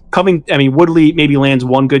 Woodley maybe lands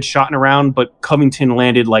one good shot in a round, but Covington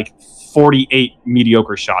landed like 48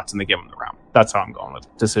 mediocre shots and they give him the round. That's how I'm going with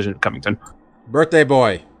decision Covington. Birthday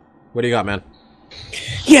boy, what do you got, man?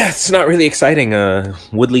 Yeah, it's not really exciting.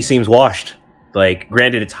 Woodley seems washed. Like,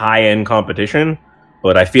 granted, it's high-end competition,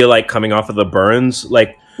 but I feel like coming off of the burns,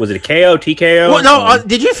 like, was it a KO, TKO? Well, no,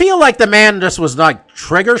 did you feel like the man just was like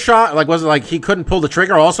trigger shot? Like, was it like he couldn't pull the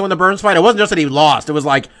trigger also in the Burns fight? It wasn't just that he lost. It was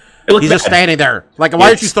like he's just standing there. Like, why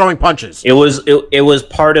aren't you throwing punches? It was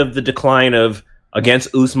part of the decline of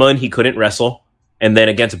against Usman, he couldn't wrestle, and then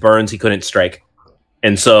against Burns, he couldn't strike.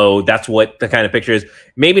 And so that's what the kind of picture is.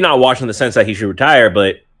 Maybe not washed in the sense that he should retire,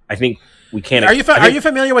 but I think we can't. Are you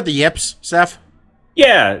familiar with the yips, Seth?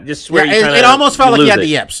 Yeah, just where it almost felt like he had the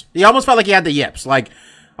yips. He almost felt like he had the yips. Like,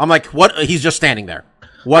 I'm like, what? He's just standing there.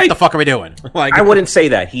 What the fuck are we doing? Like, I wouldn't say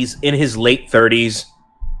that. He's in his late 30s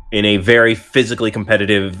in a very physically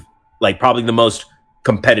competitive, like probably the most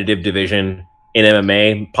competitive division in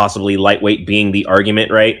MMA, possibly lightweight being the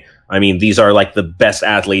argument, right? I mean, these are like the best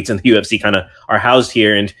athletes in the UFC kind of are housed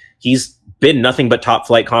here, and he's been nothing but top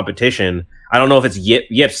flight competition. I don't know if it's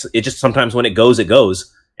yips. It just sometimes when it goes, it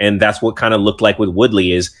goes. And that's what kind of looked like with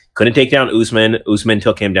Woodley is couldn't take down Usman. Usman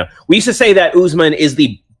took him down. We used to say that Usman is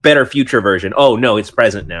the better future version. Oh, no, it's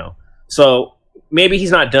present now. So maybe he's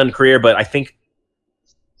not done career, but I think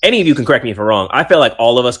any of you can correct me if I'm wrong. I feel like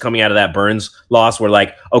all of us coming out of that Burns loss were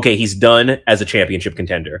like, okay, he's done as a championship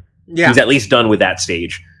contender. Yeah. He's at least done with that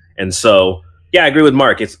stage. And so, yeah, I agree with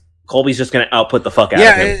Mark. Colby's just going to output the fuck out of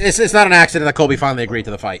him. Yeah, it's not an accident that Colby finally agreed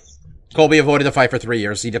to the fight. Colby avoided the fight for 3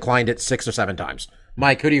 years. He declined it 6 or 7 times.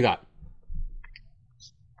 Mike, who do you got?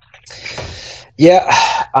 Yeah,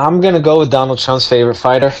 I'm going to go with Donald Trump's favorite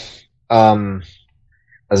fighter.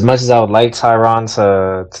 As much as I would like Tyron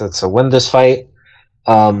to win this fight,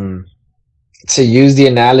 to use the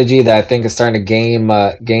analogy that I think is starting to gain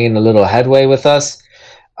a little headway with us,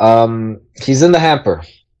 he's in the hamper,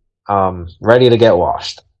 ready to get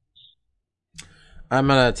washed. I'm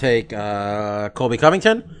going to take Colby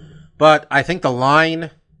Covington, but I think the line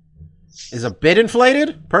is a bit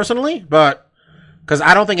inflated, personally, but because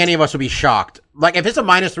I don't think any of us would be shocked. Like, if it's a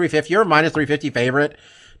minus 350, you're a minus 350 favorite,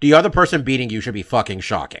 the other person beating you should be fucking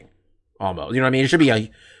shocking. Almost. You know what I mean? It should be a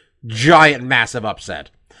giant, massive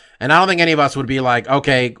upset. And I don't think any of us would be like,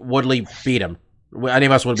 okay, Woodley beat him. Any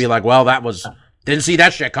of us would be like, well, didn't see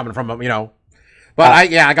that shit coming from him, you know. But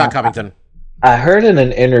I got Covington. I heard in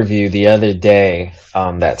an interview the other day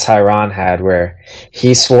that Tyron had where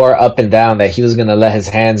he swore up and down that he was going to let his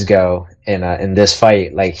hands go in this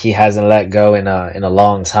fight. Like, he hasn't let go in a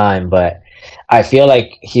long time, but I feel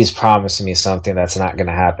like he's promising me something that's not going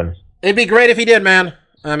to happen. It'd be great if he did, man.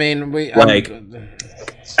 I mean,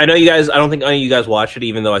 I know you guys, I don't think any of you guys watched it,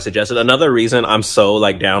 even though I suggested. Another reason I'm so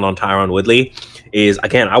down on Tyron Woodley is,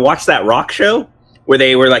 again, I watched that Rock show where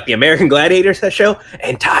they were like the American Gladiators show,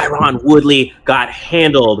 and Tyron Woodley got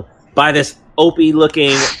handled by this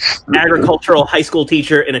Opie-looking agricultural high school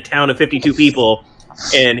teacher in a town of 52 people.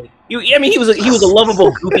 And he was a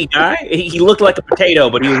lovable, goofy guy. He looked like a potato,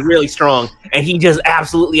 but he was really strong. And he just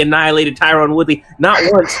absolutely annihilated Tyron Woodley, not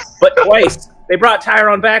once, but twice. They brought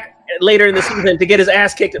Tyron back later in the season to get his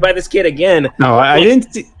ass kicked by this kid again. No, I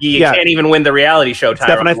didn't. You can't even win the reality show,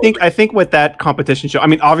 Tyron. Stephen, I think with that competition show, I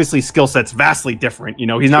mean, obviously skill set's vastly different. You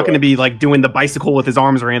know, he's not going to be like doing the bicycle with his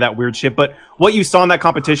arms or any of that weird shit. But what you saw in that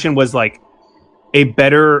competition was like a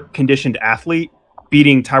better conditioned athlete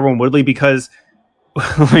beating Tyron Woodley because,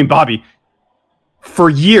 I mean, Bobby, for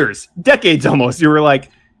years, decades almost, you were like,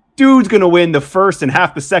 dude's gonna win the first and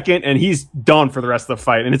half the second, and he's done for the rest of the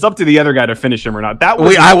fight. And it's up to the other guy to finish him or not.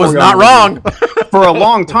 I was not wrong for a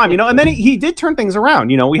long time, And then he did turn things around.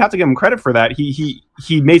 We have to give him credit for that.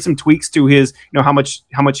 He made some tweaks to his, how much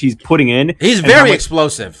he's putting in. He's very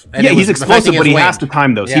explosive. He's explosive, but he has to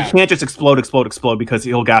time those. Yeah. He can't just explode because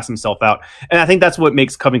he'll gas himself out. And I think that's what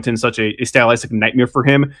makes Covington such a stylistic nightmare for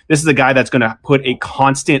him. This is a guy that's going to put a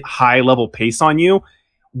constant high level pace on you.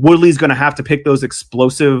 Woodley's going to have to pick those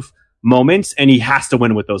explosive moments, and he has to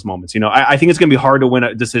win with those moments. I think it's going to be hard to win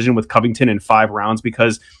a decision with Covington in 5 rounds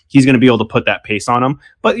because he's going to be able to put that pace on him.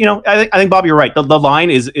 But I think Bobby, you're right. The line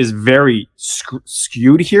is very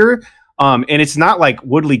skewed here, and it's not like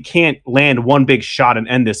Woodley can't land one big shot and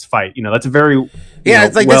end this fight. That's a very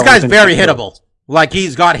it's like this guy's very hittable. Like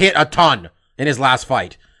he's got hit a ton in his last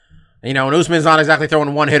fight. And Usman's not exactly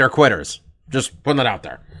throwing one hitter quitters. Just putting it out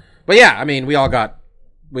there. But yeah, I mean, we all got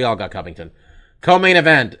Covington. Co-main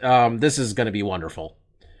event. This is going to be wonderful.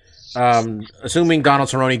 Assuming Donald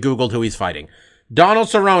Cerrone Googled who he's fighting. Donald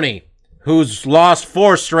Cerrone, who's lost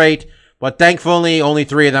 4 straight, but thankfully only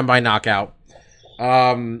 3 of them by knockout,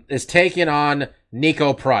 is taking on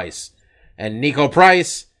Nico Price. And Nico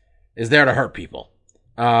Price is there to hurt people.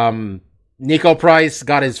 Nico Price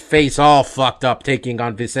got his face all fucked up taking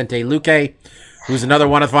on Vicente Luque, who's another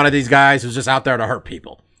one of these guys who's just out there to hurt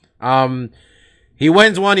people. He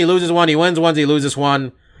wins one, he loses one, he wins one, he loses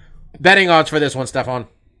one. Betting odds for this one, Stefan?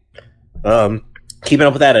 Keeping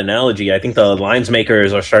up with that analogy, I think the lines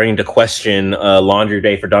makers are starting to question Laundry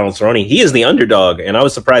Day for Donald Cerrone. He is the underdog, and I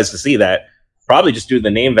was surprised to see that. Probably just due to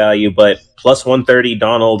the name value, but plus 130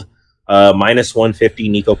 Donald, minus 150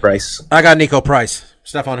 Nico Price. I got Nico Price.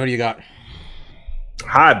 Stefan, who do you got?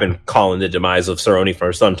 I've been calling the demise of Cerrone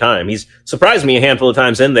for some time. He's surprised me a handful of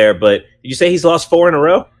times in there, but did you say he's lost 4 in a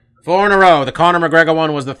row? 4 in a row. The Conor McGregor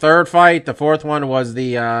one was the 3rd fight. The 4th one was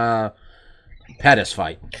the Pettis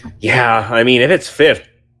fight. Yeah, I mean, if it's 5th,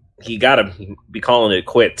 he gotta be calling it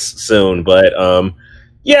quits soon. But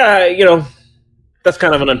yeah, that's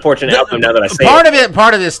kind of an unfortunate outcome now that I say it.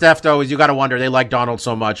 Part of this, Steph, though, is you got to wonder, they like Donald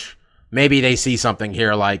so much. Maybe they see something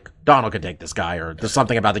here like Donald could take this guy, or there's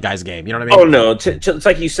something about the guy's game. You know what I mean? Oh, no. It's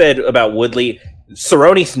like you said about Woodley.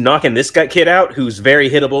 Cerrone's knocking this kid out, who's very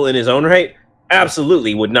hittable in his own right.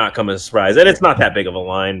 Absolutely would not come as a surprise. And it's not that big of a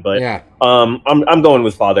line, but yeah. I'm going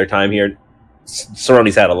with Father Time here.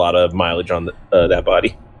 Cerrone's had a lot of mileage on that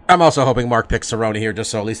body. I'm also hoping Mark picks Cerrone here,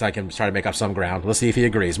 just so at least I can try to make up some ground. Let's see if he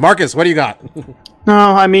agrees. Marcus, what do you got? No,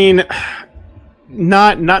 I mean,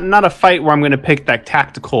 not a fight where I'm going to pick that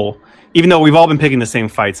tactical. Even though we've all been picking the same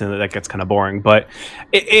fights, and that gets kind of boring. But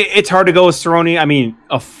it's hard to go with Cerrone. I mean,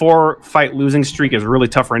 a 4-fight losing streak is really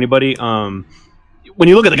tough for anybody. When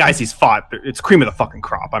you look at the guys he's fought, it's cream of the fucking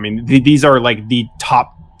crop. I mean, these are like the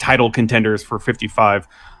top title contenders for 55.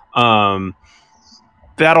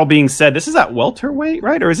 That all being said, this is at welterweight,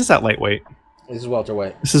 right? Or is this at lightweight? This is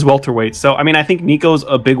welterweight. This is welterweight. So, I mean, I think Nico's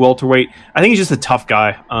a big welterweight. I think he's just a tough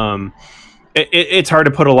guy. It's hard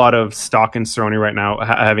to put a lot of stock in Cerrone right now,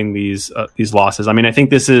 having these losses. I mean, I think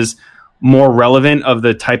this is more relevant of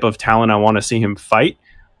the type of talent I want to see him fight.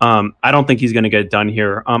 I don't think he's going to get it done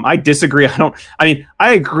here. I disagree. I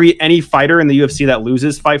agree. Any fighter in the UFC that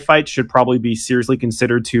loses 5 fights should probably be seriously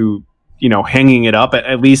considered to, hanging it up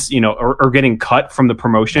at least, or getting cut from the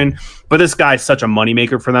promotion. But this guy's such a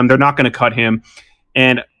moneymaker for them. They're not going to cut him.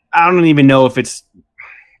 And I don't even know if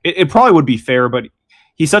it probably would be fair, but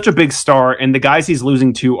he's such a big star, and the guys he's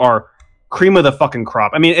losing to are cream of the fucking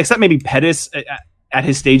crop. I mean, except maybe Pettis at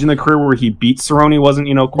his stage in the career where he beat Cerrone wasn't,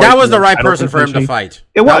 quite. That was the right person for him to fight.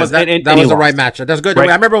 It was. That was the right matchup. That's good. Right.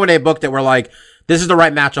 I remember when they booked it, we're like, this is the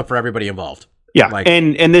right matchup for everybody involved. Yeah,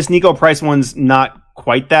 and this Nico Price one's not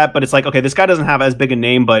quite that, but it's like, okay, this guy doesn't have as big a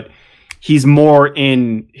name, but he's more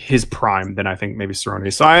in his prime than I think maybe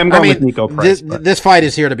Cerrone. So I'm going with Nico Price. This fight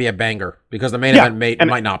is here to be a banger because the main event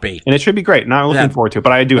might not be. And it should be great. Not looking forward to it,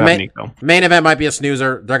 but I do have Nico. Main event might be a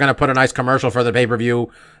snoozer. They're going to put a nice commercial for the pay-per-view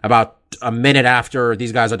about a minute after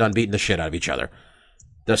these guys are done beating the shit out of each other.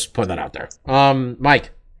 Just putting that out there.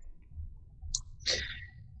 Mike.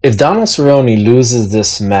 If Donald Cerrone loses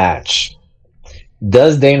this match,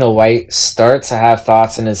 does Dana White start to have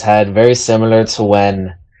thoughts in his head very similar to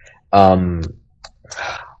when why am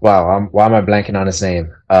I blanking on his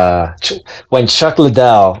name? When Chuck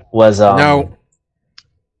Liddell was no.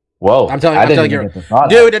 Whoa! I'm telling you,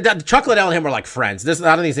 dude. Chuck Liddell and him were like friends. I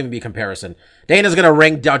don't think this even be a comparison. Dana's gonna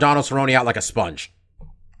wring Donald Cerrone out like a sponge.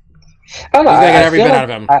 I don't know. He's gonna get every bit out of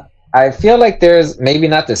him. I feel like there's maybe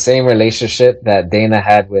not the same relationship that Dana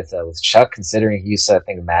had with Chuck, considering he used to, I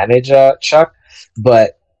think, manage Chuck.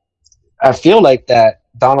 But I feel like that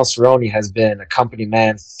Donald Cerrone has been a company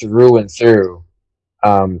man through and through,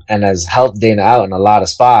 and has helped Dana out in a lot of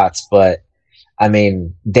spots. But I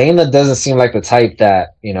mean, Dana doesn't seem like the type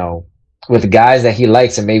that, with the guys that he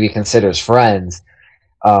likes and maybe considers friends,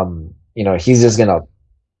 he's just gonna,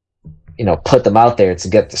 put them out there to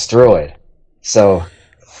get destroyed. So,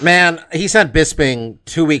 man, he sent Bisping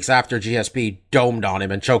 2 weeks after GSP domed on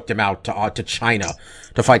him and choked him out to China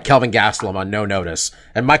to fight Kelvin Gastelum on no notice.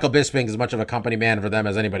 And Michael Bisping is as much of a company man for them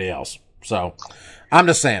as anybody else. So, I'm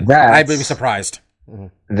just saying, I'd be surprised.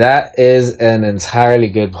 That is an entirely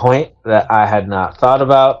good point that I had not thought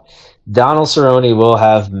about. Donald Cerrone will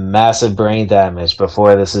have massive brain damage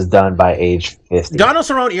before this is done by age 50. Donald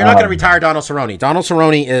Cerrone, you're not going to retire Donald Cerrone. Donald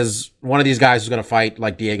Cerrone is one of these guys who's going to fight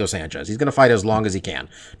like Diego Sanchez. He's going to fight as long as he can.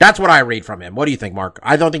 That's what I read from him. What do you think, Mark?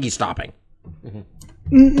 I don't think he's stopping.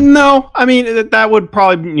 No, I mean, that would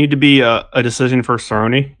probably need to be a decision for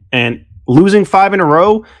Cerrone. And losing 5 in a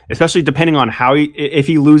row, especially depending on how if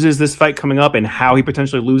he loses this fight coming up and how he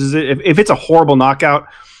potentially loses it. If it's a horrible knockout,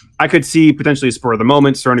 I could see potentially a spur of the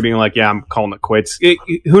moment, Cerrone being like, yeah, I'm calling it quits.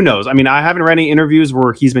 Who knows? I mean, I haven't read any interviews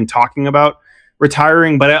where he's been talking about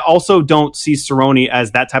retiring, but I also don't see Cerrone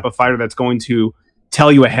as that type of fighter that's going to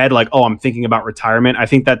tell you ahead, like, oh, I'm thinking about retirement. I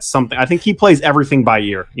think that's something. I think he plays everything by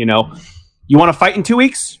ear. You want to fight in 2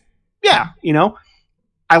 weeks? Yeah.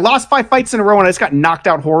 I lost 5 fights in a row and I just got knocked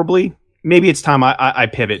out horribly. Maybe it's time I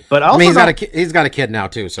pivot. But I mean, he's got a kid now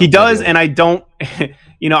too. So he does, and I don't.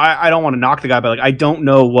 I don't want to knock the guy, but I don't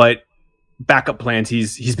know what backup plans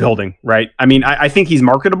he's building. Right? I mean, I think he's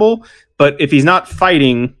marketable, but if he's not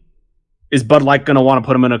fighting, is Bud Light going to want to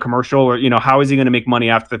put him in a commercial, or how is he going to make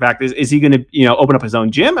money after the fact? Is he going to open up his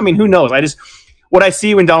own gym? I mean, who knows? What I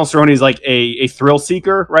see when Donald Cerrone is like a thrill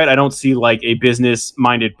seeker, right? I don't see like a business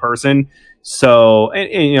minded person. So,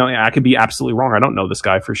 and I could be absolutely wrong. I don't know this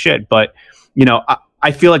guy for shit, but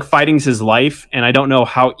I feel like fighting's his life, and I don't know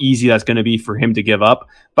how easy that's going to be for him to give up.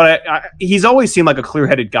 But he's always seemed like a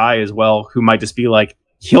clear-headed guy as well, who might just be like,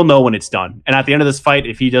 he'll know when it's done. And at the end of this fight,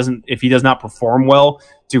 if he does not perform well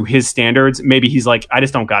to his standards, maybe he's like, I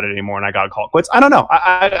just don't got it anymore, and I got to call it quits. I don't know.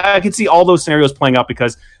 I can see all those scenarios playing out,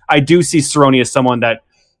 because I do see Cerrone as someone that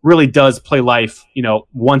really does play life,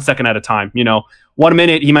 1 second at a time. 1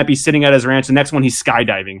 minute he might be sitting at his ranch, the next one he's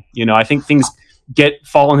skydiving. I think things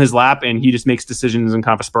fall in his lap, and he just makes decisions in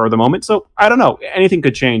kind of a spur of the moment. So I don't know. Anything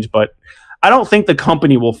could change, but I don't think the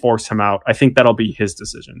company will force him out. I think that'll be his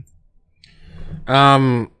decision.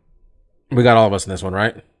 We got all of us in this one,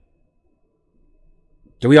 right?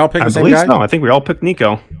 Do we all pick the same guy? No, I think we all picked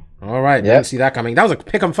Nico. All right. Yeah. Didn't see that coming. That was a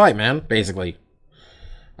pick 'em fight, man, basically.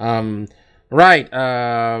 Right.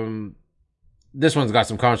 This one's got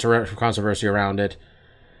some controversy around it.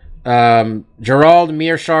 Gerald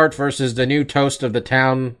Meerschaert versus the new toast of the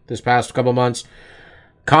town this past couple months,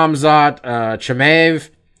 Khamzat Chimaev.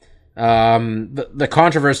 The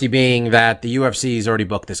controversy being that the UFC's already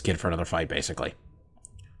booked this kid for another fight, basically.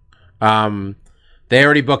 They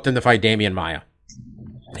already booked him to fight Damian Maia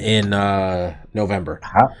in November.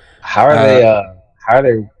 How are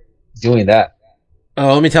they doing that?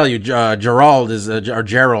 Let me tell you, Gerald,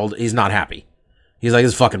 he's not happy. He's like,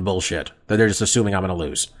 this is fucking bullshit. That they're just assuming I'm going to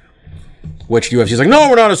lose. Which UFC's like, no,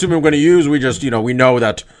 we're not assuming we're going to use. We just, we know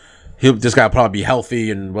that this guy will probably be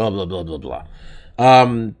healthy and blah, blah, blah, blah, blah.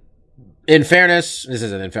 In fairness, I'm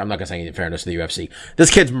not going to say in fairness to the UFC.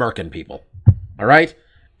 This kid's murking people. All right?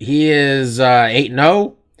 He is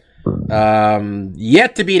 8-0.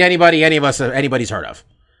 Yet to beat anybody's heard of.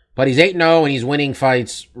 But he's 8-0 and he's winning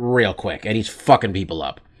fights real quick. And he's fucking people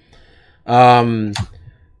up.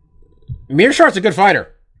 Meerschaert's a good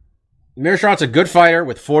fighter. Meerschaert's a good fighter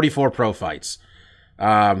with 44 pro fights.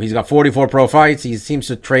 He's got 44 pro fights. He seems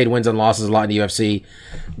to trade wins and losses a lot in the UFC.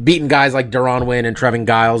 Beating guys like Deron Winn and Trevin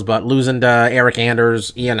Giles, but losing to Eric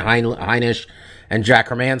Anders, Ian Heinisch, and Jack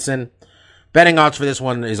Hermanson. Betting odds for this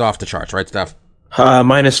one is off the charts, right, Steph?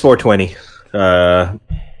 Minus 420.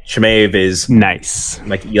 Chimaev is nice.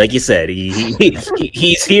 Like you said,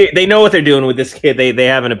 he's here. They know what they're doing with this kid. They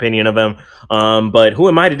have an opinion of him. But who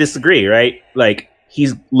am I to disagree, right? Like, he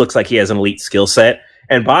looks like he has an elite skill set.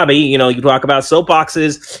 And Bobby, you talk about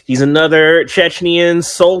soapboxes. He's another Chechnyan,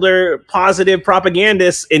 soldier, positive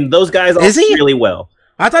propagandist, and those guys all do really well.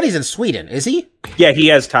 I thought he's in Sweden. Is he? Yeah, he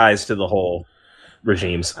has ties to the whole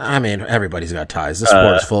regimes. I mean, everybody's got ties. This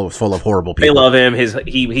sport is full of horrible people. They love him.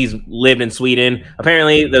 He's lived in Sweden.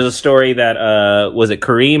 Apparently, there's a story that was it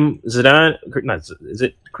Kareem Zidane? Is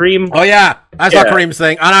it Kareem? Oh yeah, I saw Kareem's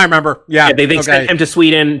thing, and I remember. Yeah, they sent him to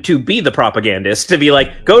Sweden to be the propagandist, to be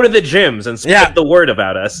like, go to the gyms and spread the word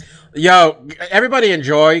about us. Yo, everybody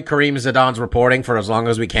enjoy Kareem Zidane's reporting for as long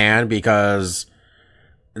as we can, because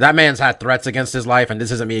That man's had threats against his life, and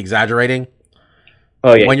this isn't me exaggerating.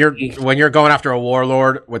 Oh yeah. When you're going after a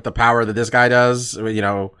warlord with the power that this guy does,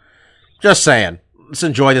 just saying. Let's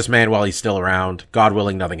enjoy this man while he's still around. God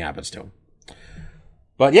willing, nothing happens to him.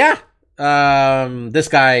 But yeah, this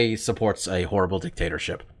guy supports a horrible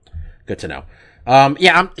dictatorship. Good to know.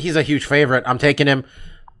 He's a huge favorite. I'm taking him.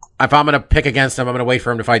 If I'm going to pick against him, I'm going to wait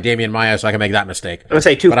for him to fight Damian Maia so I can make that mistake. I'm going to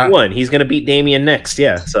say 2-1. He's going to beat Damian next,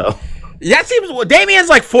 yeah, so. That seems... Damian's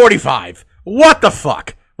like 45. What the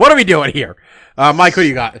fuck? What are we doing here? Mike, who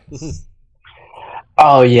you got?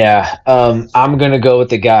 Oh, yeah. I'm going to go with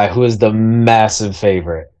the guy who is the massive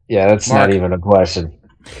favorite. Yeah, that's Mark. not even a question.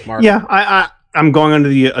 Mark. Yeah, I'm going under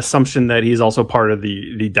the assumption that he's also part of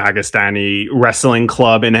the Dagestani wrestling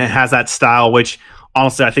club and it has that style, which...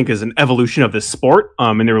 honestly, I think is an evolution of this sport,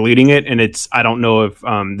 and they're leading it. And I don't know if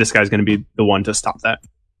this guy's going to be the one to stop that.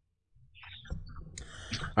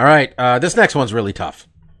 All right, this next one's really tough.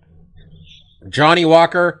 Johnny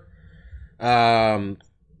Walker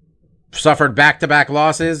suffered back-to-back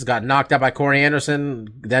losses, got knocked out by Corey Anderson,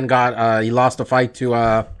 then he lost a fight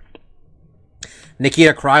to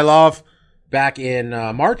Nikita Krylov back in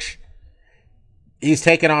March. He's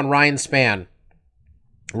taken on Ryan Spann.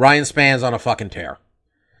 Ryan Spann's on a fucking tear.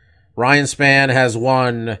 Ryan Spann has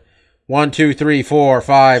won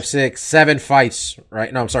 7 fights,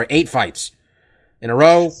 right? No, I'm sorry, 8 fights in a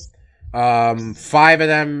row. 4 of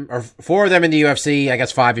them in the UFC. I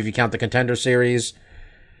guess 5 if you count the Contender Series.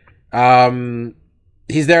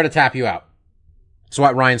 He's there to tap you out. That's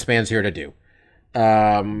what Ryan Spann's here to do.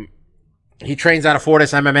 He trains out of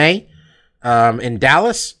Fortis MMA in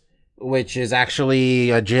Dallas, which is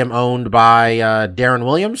actually a gym owned by Darren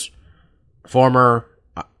Williams, former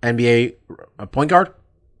NBA point guard.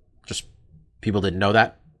 Just people didn't know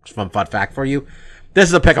that. Just fun fact for you. This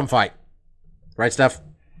is a pick'em fight, right, Steph?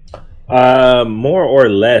 More or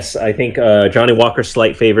less. I think Johnny Walker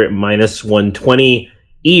slight favorite -120,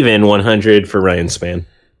 even 100 for Ryan Spann.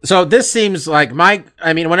 So this seems like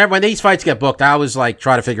when these fights get booked, I always like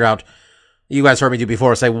try to figure out. You guys heard me do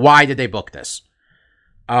before. Say why did they book this?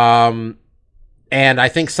 And I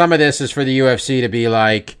think some of this is for the UFC to be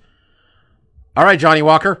like, all right, Johnny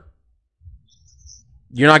Walker,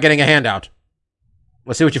 you're not getting a handout.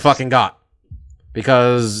 Let's see what you fucking got.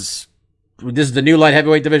 Because this is the new light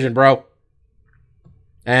heavyweight division, bro.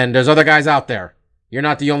 And there's other guys out there. You're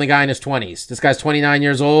not the only guy in his 20s. This guy's 29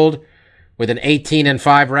 years old with an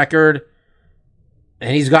 18-5 record.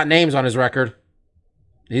 And he's got names on his record.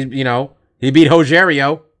 He beat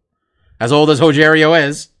Rogerio. As old as Rogerio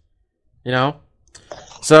is,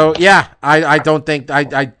 So yeah, I don't think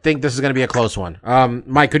I think this is going to be a close one.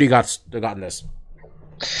 Mike, who do you got in this?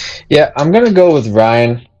 Yeah, I'm gonna go with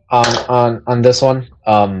Ryan on this one.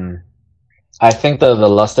 I think the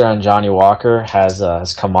luster on Johnny Walker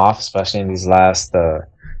has come off, especially in these last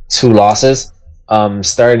 2 losses.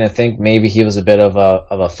 Starting to think maybe he was a bit of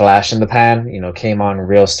a flash in the pan. Came on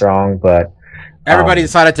real strong, but everybody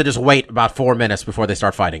decided to just wait about 4 minutes before they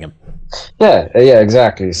start fighting him. Yeah,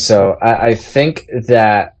 exactly. So I think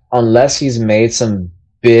that unless he's made some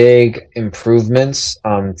big improvements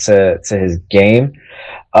to his game,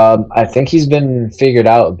 I think he's been figured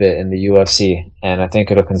out a bit in the UFC, and I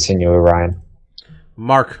think it'll continue with Ryan.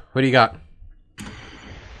 Mark, what do you got?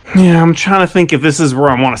 Yeah, I'm trying to think if this is where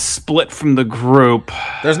I want to split from the group.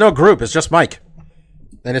 There's no group. It's just Mike.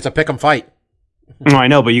 And it's a pick'em fight. No, I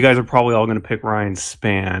know, but you guys are probably all going to pick Ryan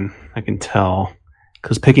Spann. I can tell.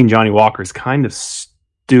 Because picking Johnny Walker is kind of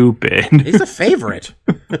stupid. He's a favorite.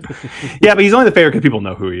 Yeah, but he's only the favorite because people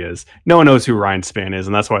know who he is. No one knows who Ryan Spann is,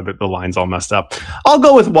 and that's why the line's all messed up. I'll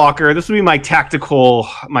go with Walker. This would be my tactical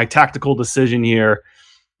decision here.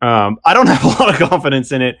 I don't have a lot of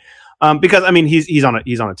confidence in it because he's on a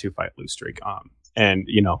 2-fight lose streak. And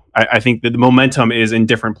I think that the momentum is in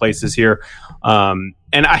different places here.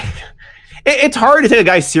 It's hard to take a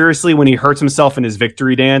guy seriously when he hurts himself in his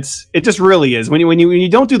victory dance. It just really is. When you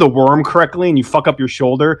don't do the worm correctly and you fuck up your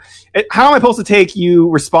shoulder, how am I supposed to take you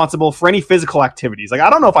responsible for any physical activities? Like, I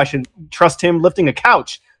don't know if I should trust him lifting a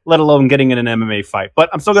couch, let alone getting in an MMA fight. But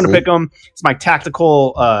I'm still going to pick him. It's my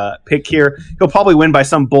tactical pick here. He'll probably win by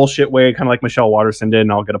some bullshit way, kind of like Michelle Waterson did,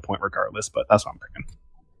 and I'll get a point regardless. But that's what I'm picking.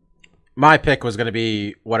 My pick was going to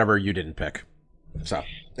be whatever you didn't pick. So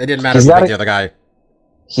it didn't matter to pick the other guy.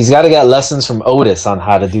 He's got to get lessons from Otis on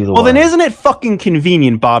how to do the. Well, then isn't it fucking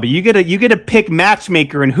convenient, Bobby? You get to pick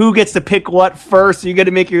matchmaker and who gets to pick what first. You get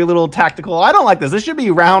to make your little tactical. I don't like this. This should be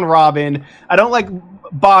round robin. I don't like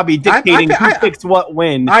Bobby dictating who picks what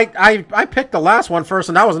when. I picked the last one first,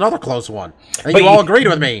 and that was another close one. And But you all you- agreed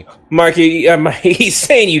with me. Mark, he's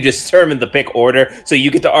saying you just determined the pick order, so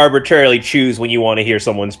you get to arbitrarily choose when you want to hear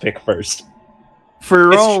someone's pick first. For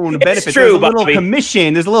your It's- own it's benefit. true, There's a little Bobby.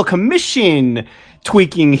 commission. There's a little commission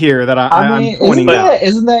tweaking here that I mean, I'm pointing out.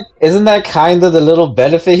 isn't that kind of the little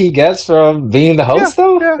benefit he gets from being the host,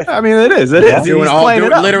 though? Yeah, I mean, it is. It is. Doing He's all, playing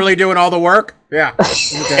it up. literally doing all the work. Yeah.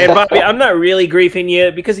 And Bobby, I'm not really griefing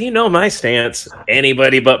you because you know my stance.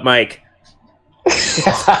 Anybody but Mike.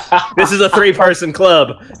 This is a 3-person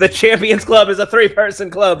club. The Champions Club is a 3-person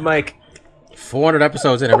club, Mike. 400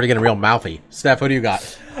 episodes in, everybody getting real mouthy. Steph, who do you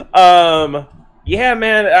got? Yeah,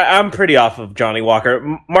 man, I'm pretty off of Johnny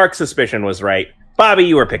Walker. Mark's suspicion was right. Bobby,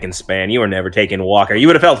 you were picking Span. You were never taking Walker. You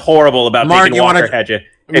would have felt horrible about Mark, taking you Walker wanna- had you.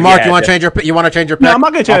 Mark, you want to change your pick? You want to change your pick? No, I'm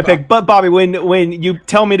not going to try to pick. But Bobby, when you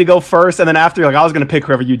tell me to go first, and then after you're like, I was going to pick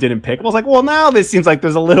whoever you didn't pick. I was like, well, now this seems like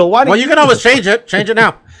there's a little. Why Well, you can always change it. Change it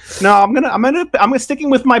now. No, I'm sticking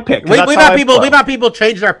with my pick. 'cause We've that's how had I people. flow. We've had people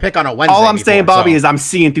change their pick on a Wednesday. All I'm saying, before, Bobby, so. is I'm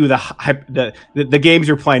seeing through the games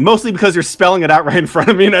you're playing, mostly because you're spelling it out right in front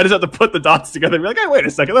of me, and I just have to put the dots together and be like, hey, wait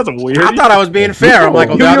a second, that's weird. I thought I was being fair. I'm like,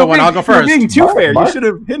 well, the other one, I'll go first. You're being too fair. Mark- You should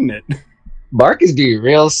have hidden it. Mark is being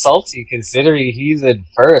real salty considering he's in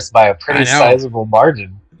first by a pretty I know. sizable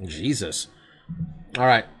margin. Jesus. All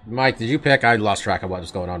right, Mike, did you pick? I lost track of what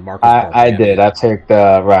was going on. Mark was I barking at did. me. I picked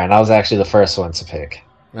Ryan. I was actually the first one to pick.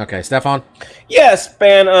 Okay, Stefan. Yes,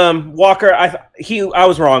 Span. Walker, I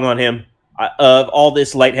was wrong on him. Of all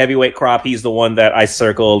this light heavyweight crop, he's the one that I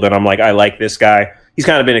circled, and I'm like, I like this guy. He's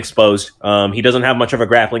kind of been exposed. He doesn't have much of a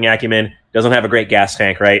grappling acumen. Doesn't have a great gas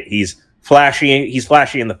tank, right? He's flashy. He's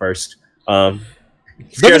flashy in the first.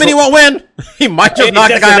 Doesn't mean he won't win. He might just knock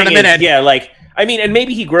the That's guy out in a thing is, minute. Yeah, like I mean, and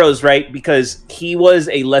maybe he grows, right? Because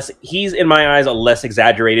he's in my eyes a less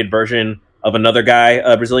exaggerated version of another guy,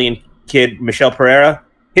 a Brazilian kid, Michel Pereira.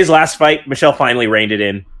 His last fight, Michel finally reined it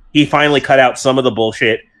in. He finally cut out some of the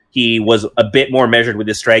bullshit. He was a bit more measured with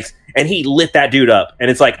his strikes, and he lit that dude up. And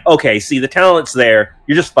it's like, okay, see, the talent's there.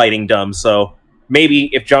 You're just fighting dumb. So maybe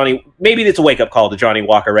it's a wake-up call to Johnny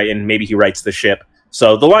Walker, right? And maybe he rights the ship.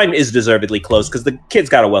 So the line is deservedly close because the kid's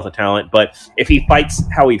got a wealth of talent. But if he fights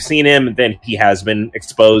how we've seen him, then he has been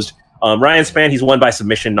exposed. Ryan Spann, he's won by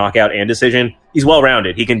submission, knockout, and decision. He's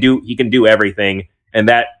well-rounded. He can do everything. And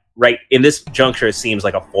that, right in this juncture, it seems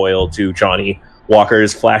like a foil to Johnny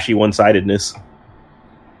Walker's flashy one-sidedness.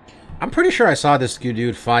 I'm pretty sure I saw this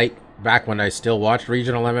dude fight back when I still watched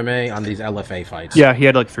regional MMA on these LFA fights. Yeah, he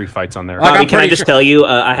had like 3 fights on there. Like, Bobby, I'm can I pretty just sure- tell you,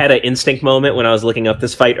 I had an instinct moment when I was looking up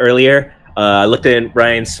this fight earlier. I looked at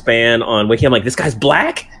Ryan Spann on Wiki. I'm like, this guy's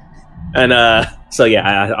black? And so,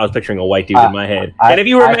 yeah, I was picturing a white dude in my head. And if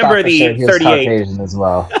you I remember thought for the sure he was 38... Caucasian as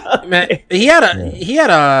well. Man, he had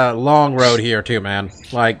a long road here too, man.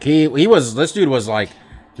 Like this dude was like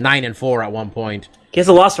 9-4 at one point. He has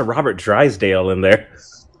a loss to Robert Drysdale in there.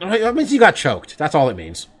 That means you got choked. That's all it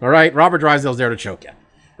means. All right, Robert Drysdale's there to choke you.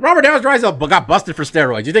 Robert Drysdale got busted for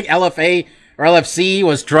steroids. You think LFA or LFC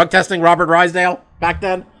was drug testing Robert Drysdale back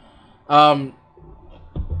then? I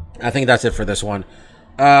think that's it for this one.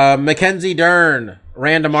 Mackenzie Dern,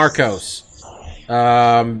 Randa Marcos.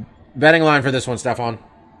 Betting line for this one, Stefan.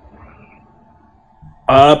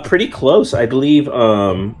 Pretty close. I believe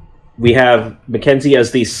we have Mackenzie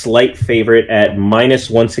as the slight favorite at minus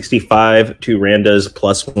 165 to Randa's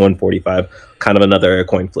plus 145. Kind of another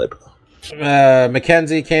coin flip.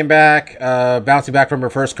 Mackenzie came back, bouncing back from her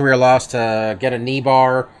first career loss to get a knee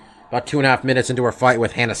bar about 2.5 minutes into her fight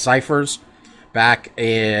with Hannah Cyphers back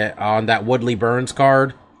on that Woodley Burns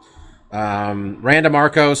card. Randa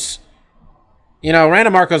Marcos, Randa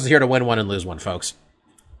Marcos is here to win one and lose one, folks.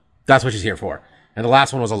 That's what she's here for. And the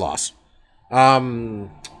last one was a loss.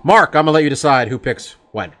 Mark, I'm going to let you decide who picks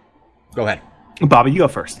when. Go ahead. Bobby, you go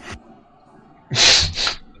first.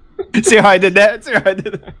 See how I did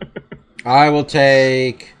that? I will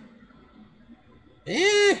take...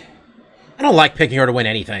 I don't like picking her to win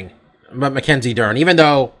anything. But Mackenzie Dern, even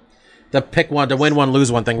though the pick one to win one,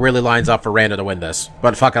 lose one thing really lines up for Randa to win this.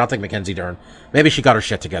 But fuck it, I'll take Mackenzie Dern. Maybe she got her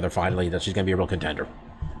shit together finally, that she's going to be a real contender.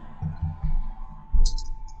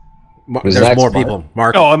 Who's There's next, more Mark? people.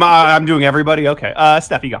 Mark. Oh, I'm doing everybody? Okay.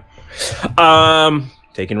 Steph, you go.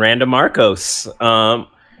 Taking Randa Marcos.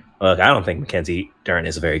 Look, I don't think Mackenzie Dern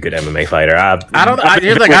is a very good MMA fighter. I don't think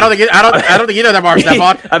either of them are,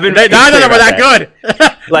 Stefan. I've been Neither of them are that clear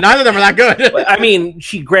good. Neither of them are that good. I mean,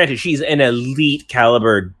 she's an elite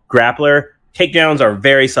caliber grappler. Takedowns are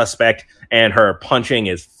very suspect, and her punching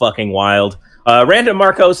is fucking wild. Randa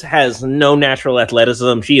Marcos has no natural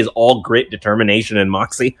athleticism. She is all grit, determination, and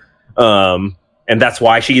moxie. And and that's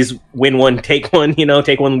why she's win one, take one,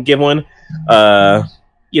 take one, give one. But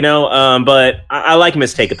I like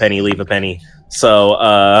Miss Take a Penny, Leave a Penny. So,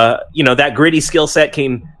 that gritty skill set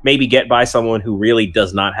can maybe get by someone who really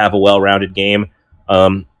does not have a well-rounded game.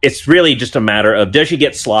 It's really just a matter of, does she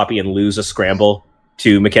get sloppy and lose a scramble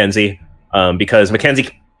to Mackenzie? Because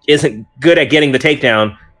Mackenzie isn't good at getting the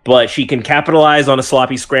takedown, but she can capitalize on a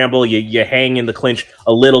sloppy scramble. You hang in the clinch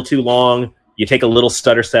a little too long. You take a little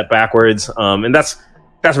stutter step backwards. And that's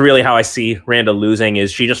really how I see Randa losing,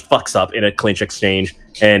 is she just fucks up in a clinch exchange,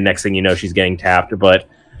 and next thing you know, she's getting tapped. But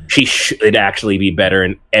she should actually be better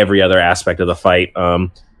in every other aspect of the fight.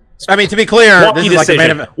 I mean, to be clear, this is like the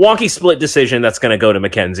main event. Wonky split decision that's going to go to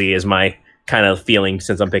Mackenzie is my kind of feeling,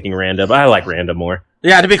 since I'm picking Randa, but I like Randa more.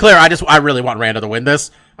 Yeah, to be clear, I really want Randa to win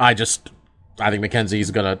this. I think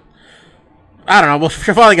Mackenzie's gonna, I don't know,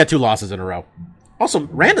 she'll finally get 2 losses in a row. Also,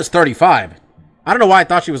 Randa's 35. I don't know why I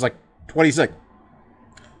thought she was like 26.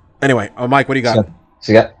 Anyway, Mike, what do you got?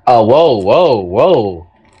 She got, whoa.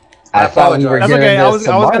 I thought we were That's giving okay. this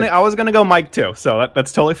to Mark. I was gonna go Mike too, so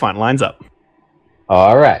that's totally fine. Lines up.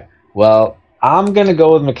 All right. Well, I'm gonna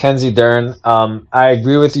go with Mackenzie Dern. I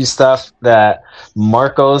agree with you, Steph, that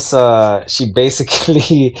Marcos, she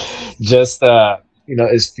basically just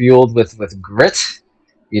is fueled with grit,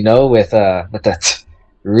 with that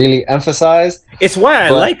really emphasized. It's why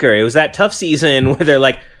I like her. It was that tough season where they're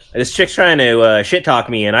like, this chick's trying to shit talk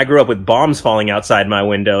me, and I grew up with bombs falling outside my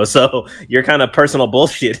window, so your kind of personal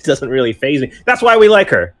bullshit doesn't really faze me. That's why we like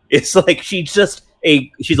her. It's like she's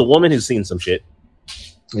a woman who's seen some shit.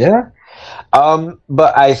 Yeah.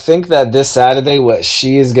 But I think that this Saturday, what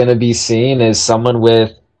she is going to be seeing is someone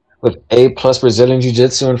with A+ Brazilian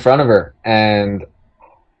Jiu-Jitsu in front of her. And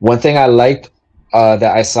one thing I liked that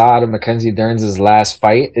I saw out of Mackenzie Dern's last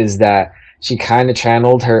fight is that she kind of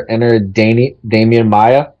channeled her inner Damian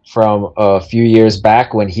Maia from a few years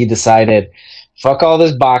back, when he decided, fuck all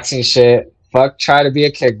this boxing shit, fuck try to be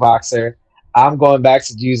a kickboxer. I'm going back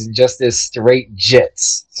to using just this straight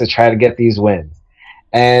jits to try to get these wins.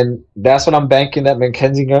 And that's what I'm banking that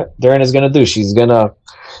Mackenzie Dern is going to do. She's going to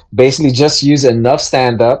basically just use enough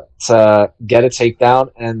stand-up to get a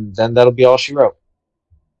takedown, and then that'll be all she wrote.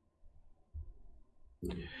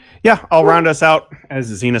 Yeah, I'll round us out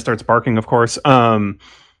as Xena starts barking, of course.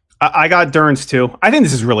 I got Dern's too. I think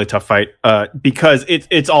this is a really tough fight because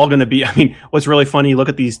it's all going to be... I mean, what's really funny, look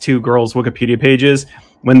at these 2 girls' Wikipedia pages.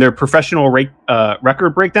 When their professional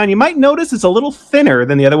record breakdown, you might notice it's a little thinner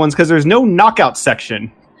than the other ones because there's no knockout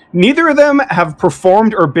section. Neither of them have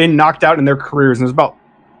performed or been knocked out in their careers, and there's about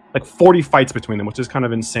like 40 fights between them, which is kind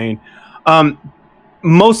of insane.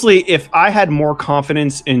 Mostly, if I had more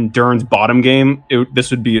confidence in Dern's bottom game,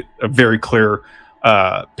 this would be a very clear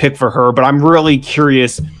pick for her. But I'm really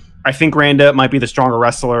curious. I think Randa might be the stronger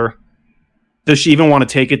wrestler. Does she even want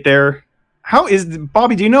to take it there? How is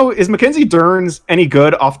Bobby? Do you know, is Mackenzie Dern's any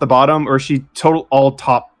good off the bottom, or is she total all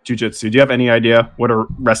top jiu-jitsu? Do you have any idea what her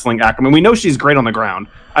wrestling acumen? We know she's great on the ground.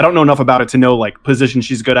 I don't know enough about it to know like position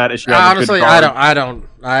she's good at. Is she honestly, I don't.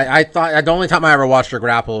 I thought the only time I ever watched her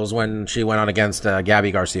grapple was when she went on against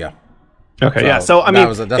Gabby Garcia. Okay, yeah. So I mean,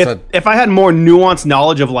 if I had more nuanced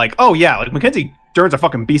knowledge of like, oh yeah, like Mackenzie Dern's a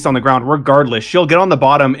fucking beast on the ground. Regardless, she'll get on the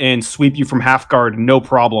bottom and sweep you from half guard, no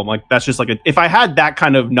problem. Like that's just like if I had that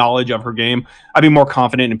kind of knowledge of her game, I'd be more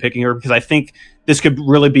confident in picking her, because I think this could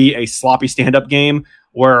really be a sloppy stand-up game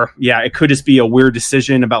where, yeah, it could just be a weird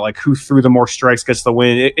decision about like who threw the more strikes gets the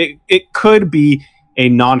win. It could be a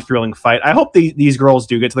non-thrilling fight. I hope these girls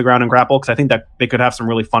do get to the ground and grapple, because I think that they could have some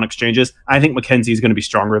really fun exchanges. I think Mackenzie is going to be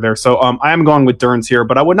stronger there. So I am going with Dern's here,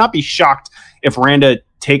 but I would not be shocked if Randa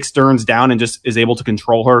takes Dern's down and just is able to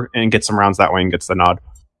control her and get some rounds that way and gets the nod.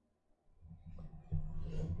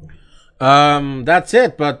 That's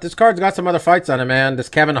it, but this card's got some other fights on it, man. This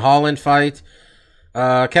Kevin Holland fight.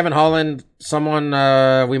 Kevin Holland, someone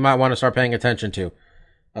we might want to start paying attention to.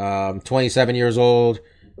 27 years old,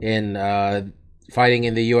 in fighting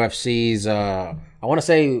in the UFC's I want to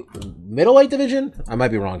say middleweight division. I might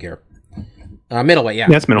be wrong here. Middleweight, yeah.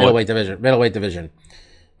 That's middleweight division.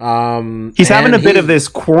 He's having a bit of this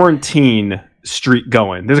quarantine streak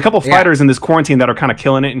going. There's a couple fighters in this quarantine that are kind of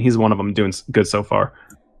killing it, and he's one of them doing good so far.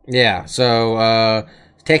 Yeah, so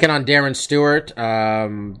taking on Darren Stewart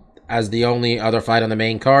as the only other fight on the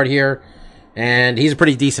main card here, and he's a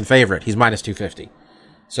pretty decent favorite. He's minus 250.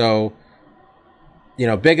 So,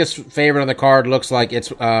 biggest favorite on the card looks like it's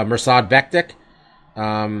Mirsad Bektik,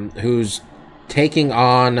 who's taking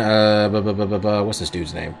on what's this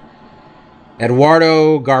dude's name?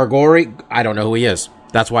 Eduardo Gargori. I don't know who he is.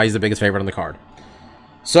 That's why he's the biggest favorite on the card.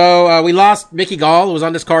 So we lost Mickey Gall, who was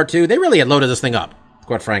on this card too. They really had loaded this thing up,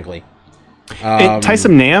 quite frankly.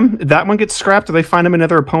 Tyson Nam, that one gets scrapped. Do they find him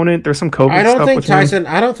another opponent? There's some COVID I don't stuff think with him. Tyson.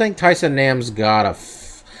 I don't think Tyson Nam's got a.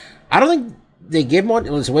 I don't think they give one.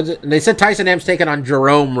 They said Tyson Nam's taking on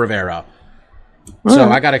Jerome Rivera. So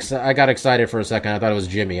I got excited for a second. I thought it was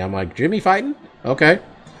Jimmy. I'm like, Jimmy fighting? Okay.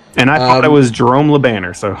 And I thought it was Jerome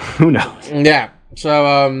LeBanner. So who knows? Yeah.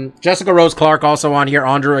 So Jessica Rose Clark also on here.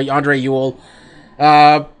 Andre Ewell.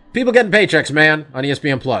 People getting paychecks, man, on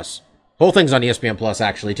ESPN Plus. Whole thing's on ESPN Plus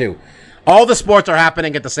actually too. All the sports are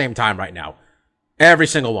happening at the same time right now. Every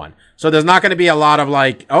single one. So there's not going to be a lot of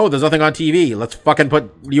like, oh, there's nothing on TV. Let's fucking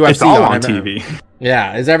put UFC It's all on it. TV.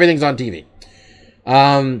 Yeah, everything's on TV.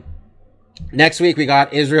 Next week we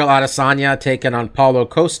got Israel Adesanya taking on Paulo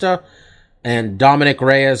Costa and Dominic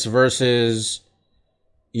Reyes versus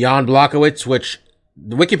Jan Blachowicz, which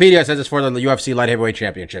Wikipedia says it's for the UFC Light Heavyweight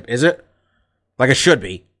Championship. Is it? Like it should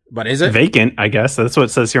be, but is it? Vacant, I guess. That's what it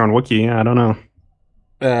says here on Wiki. Yeah, I don't know.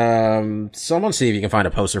 Someone see if you can find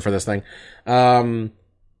a poster for this thing. They're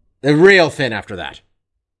real thin after that.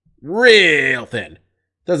 Real thin.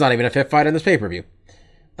 There's not even a fifth fight in this pay-per-view.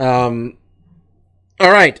 All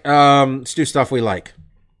right. Let's do stuff we like.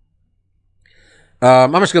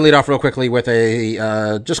 I'm just going to lead off real quickly with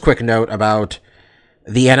a just quick note about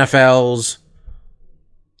the NFL's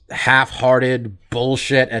half-hearted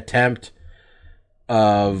bullshit attempt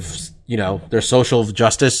of, their social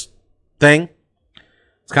justice thing.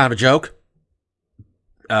 It's kind of a joke.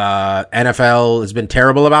 NFL has been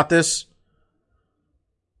terrible about this.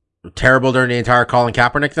 Terrible during the entire Colin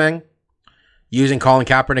Kaepernick thing. Using Colin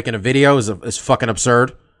Kaepernick in a video is fucking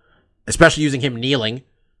absurd. Especially using him kneeling.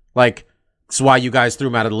 Like, that's why you guys threw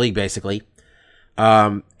him out of the league, basically.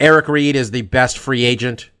 Eric Reed is the best free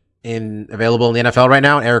agent available in the NFL right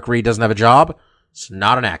now. Eric Reed doesn't have a job. It's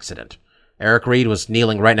not an accident. Eric Reed was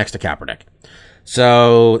kneeling right next to Kaepernick.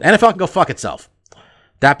 So, NFL can go fuck itself.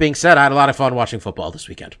 That being said, I had a lot of fun watching football this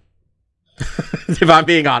weekend. If I'm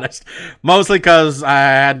being honest. Mostly because I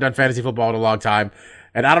hadn't done fantasy football in a long time.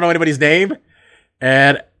 And I don't know anybody's name.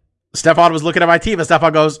 And Stefan was looking at my team, and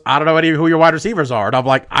Stefan goes, I don't know who your wide receivers are. And I'm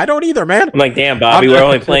like, I don't either, man. I'm like, damn, Bobby, we're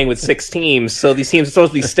only playing with 6 teams, so these teams are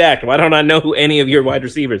supposed to be stacked. Why don't I know who any of your wide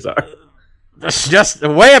receivers are? That's just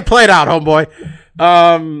the way it played out, homeboy.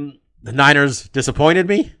 The Niners disappointed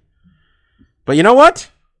me. But you know what?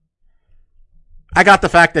 I got the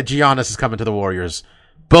fact that Giannis is coming to the Warriors.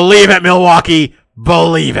 Believe it, Milwaukee.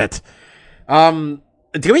 Believe it. Can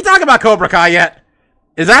we talk about Cobra Kai yet?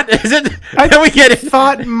 Is it? Can we get it?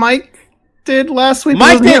 Thought Mike did last week.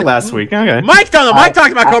 Mike did last week. Okay. Mike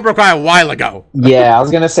talked about Cobra Kai a while ago. Yeah, I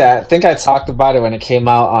was gonna say. I think I talked about it when it came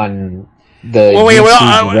out on the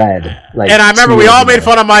YouTube Red. And I remember we all made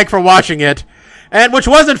fun of Mike for watching it, and which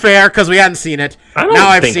wasn't fair because we hadn't seen it. I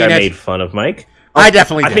don't think I made fun of Mike. I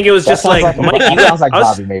definitely did. I think it was just like Mike. Sounds like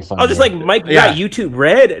Bobby made fun. I was just like, Mike, you got YouTube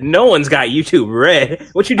Red. No one's got YouTube Red.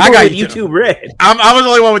 What you doing with YouTube Red? I was the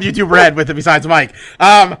only one with YouTube Red with it besides Mike.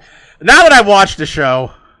 Now that I've watched the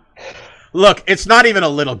show, look, it's not even a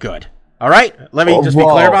little good. All right, let me just be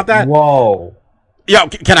clear about that. Whoa. Yo,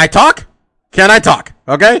 can I talk?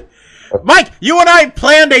 Okay. Mike, you and I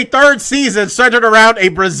planned a third season centered around a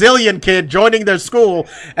Brazilian kid joining their school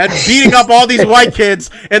and beating up all these white kids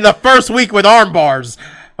in the first week with arm bars.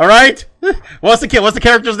 All right? What's the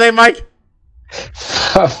character's name, Mike?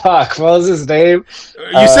 Fuck, what was his name?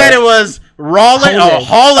 You said it was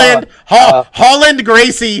Holland. Holland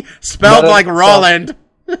Gracie, spelled like Roland.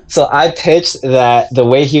 So I pitched that the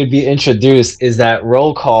way he would be introduced is that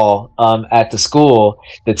roll call at the school.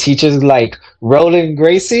 The teacher's like, Roland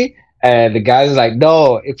Gracie. And the guy's like,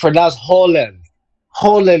 no, it's pronounced Holland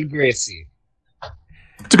Gracie.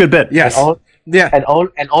 It's a good bit. Yes. And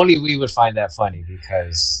only we would find that funny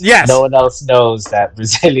because yes. No one else knows that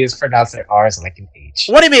Brazilians pronounce their R's like an H.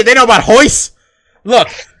 What do you mean? They know about Hoist? Look,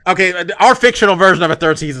 okay, our fictional version of a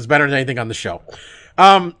third season is better than anything on the show.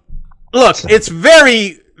 Look, it's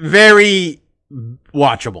very, very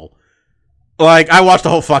watchable. Like, I watched the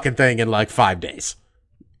whole fucking thing in like 5 days.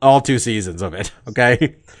 All 2 seasons of it,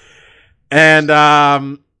 okay? And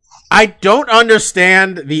I don't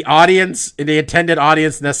understand the attended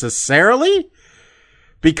audience necessarily,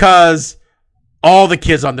 because all the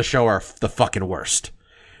kids on the show are the fucking worst.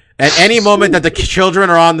 At any moment that the children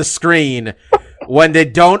are on the screen, when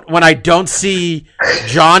I don't see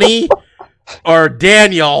Johnny or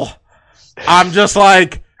Daniel, I'm just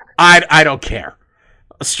like, I don't care.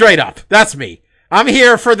 Straight up. That's me. I'm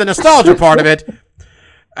here for the nostalgia part of it.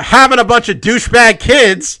 Having a bunch of douchebag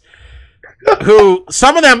kids who,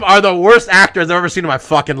 some of them are the worst actors I've ever seen in my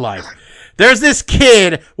fucking life. There's this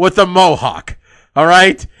kid with a mohawk, all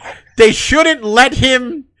right? They shouldn't let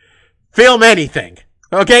him film anything,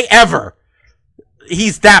 okay, ever.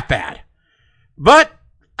 he's that bad. But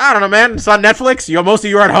I don't know, man. It's on Netflix. Most of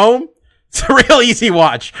you are at home. It's a real easy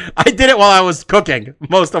watch. I did it while I was cooking.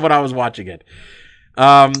 Most of when I was watching it.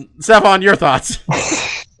 Stefan, your thoughts?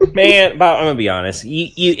 Man, Bob, I'm gonna be honest.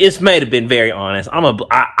 It might have been very honest.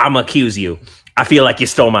 I'm accuse you. I feel like you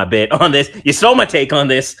stole my bit on this. You stole my take on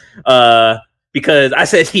this. Because I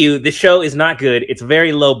said to you, the show is not good. It's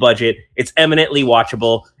very low budget. It's eminently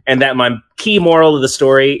watchable. And that my key moral of the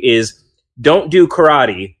story is don't do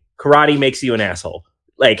karate. Karate makes you an asshole.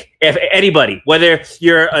 Like, if anybody, whether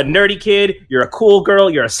you're a nerdy kid, you're a cool girl,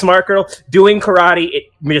 you're a smart girl, doing karate, it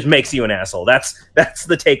just makes you an asshole. That's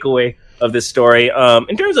the takeaway of this story.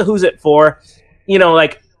 In terms of who's it for,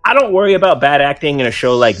 like, I don't worry about bad acting in a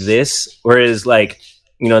show like this. Whereas, like,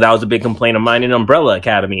 that was a big complaint of mine in Umbrella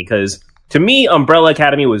Academy, because to me, Umbrella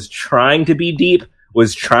Academy was trying to be deep,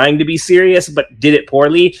 was trying to be serious, but did it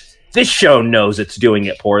poorly. This show knows it's doing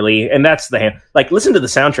it poorly, and that's like, listen to the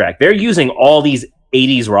soundtrack. They're using all these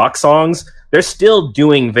 80s rock songs. They're still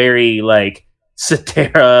doing very, like,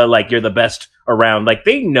 Cetera, like, you're the best around. Like,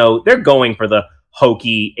 they know they're going for the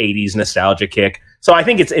hokey 80s nostalgia kick. So I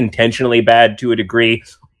think it's intentionally bad to a degree,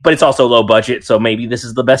 but it's also low budget, so maybe this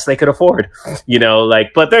is the best they could afford,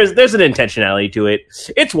 but there's an intentionality to it.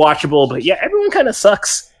 It's watchable, but yeah, everyone kind of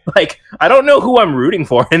sucks. Like, I don't know who I'm rooting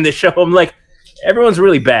for in this show. I'm like, everyone's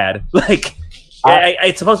really bad. Like,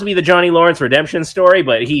 it's supposed to be the Johnny Lawrence redemption story,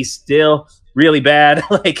 but he's still really bad.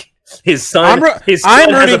 Like, his son, I'm has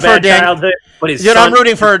a bad childhood, but his son, I'm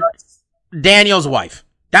rooting for Daniel's wife.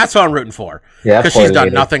 That's what I'm rooting for. Yeah, because she's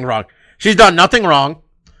done nothing wrong. She's done nothing wrong.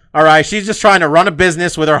 All right, she's just trying to run a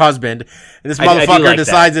business with her husband, and this motherfucker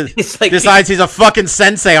decides he's a fucking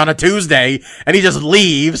sensei on a Tuesday, and he just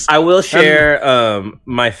leaves. I will share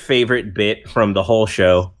my favorite bit from the whole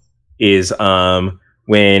show is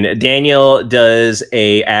when Daniel does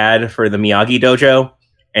a ad for the Miyagi Dojo,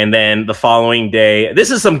 and then the following day,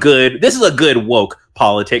 this is a good woke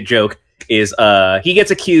politic joke, is he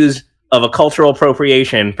gets accused of a cultural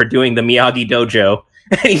appropriation for doing the Miyagi Dojo.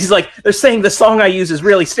 And he's like, they're saying the song I use is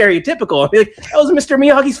really stereotypical. And like, that was Mr.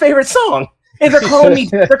 Miyagi's favorite song. And they're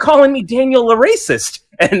calling me Daniel a racist.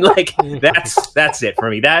 And like, that's it for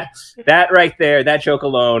me. That right there, that joke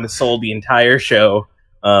alone sold the entire show.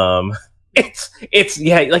 It's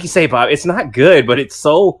yeah, like you say, Bob, it's not good, but it's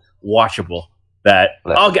so watchable that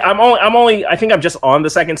I think I'm just on the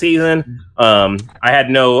second season. I had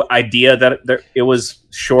no idea that it was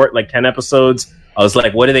short, like 10 episodes. I was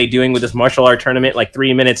like, what are they doing with this martial art tournament? Like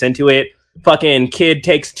 3 minutes into it, fucking kid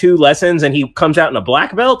takes 2 lessons and he comes out in a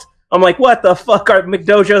black belt. I'm like, what the fuck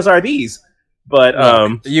McDojos are these? But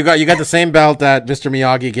you got the same belt that Mr.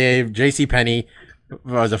 Miyagi gave JCPenney.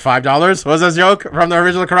 Was it $5? Was that a joke from the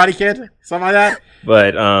original Karate Kid? Something like that?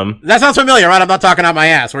 But that sounds familiar, right? I'm not talking out my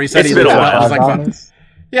ass where he said it's been a while. Like,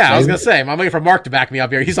 yeah, I was gonna say, I'm waiting for Mark to back me up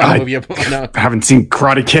here. He saw the movie. I haven't seen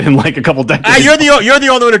Karate Kid in like a couple decades. You're the only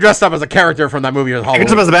one who dressed up as a character from that movie. He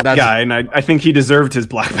dressed up as a bad guy, and I think he deserved his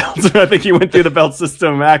black belt. I think he went through the belt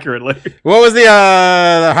system accurately. What was the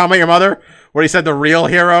How I Met Your Mother? Where he said the real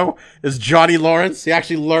hero is Johnny Lawrence. He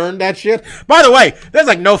actually learned that shit. By the way, there's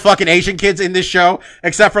like no fucking Asian kids in this show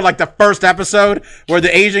except for like the first episode where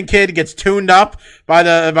the Asian kid gets tuned up by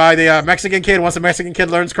the Mexican kid once the Mexican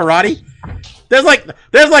kid learns karate. There's like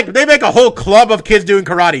they make a whole club of kids doing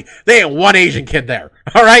karate. They ain't one Asian kid there.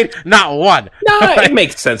 All right, not one. No, it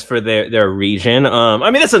makes sense for their region.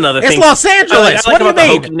 I mean, that's another thing. It's Los Angeles. I like about the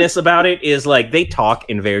hokiness about it is like they talk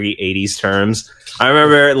in very 80s terms. I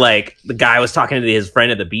remember, like, the guy was talking to his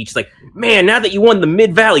friend at the beach. He's like, man, now that you won the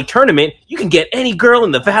Mid-Valley tournament, you can get any girl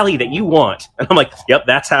in the Valley that you want. And I'm like, yep,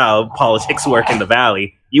 that's how politics work in the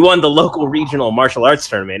Valley. You won the local regional martial arts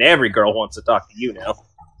tournament. Every girl wants to talk to you now.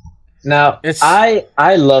 Now, I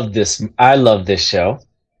love this. I love this show.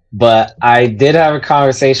 But I did have a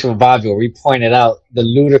conversation with Bobby where we pointed out the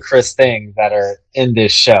ludicrous things that are in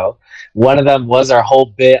this show. One of them was our whole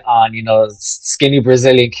bit on, skinny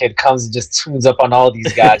Brazilian kid comes and just tunes up on all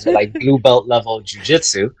these guys with like blue belt level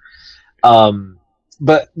jiu-jitsu.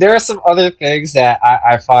 But there are some other things that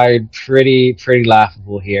I find pretty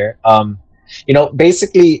laughable here.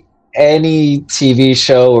 Basically any TV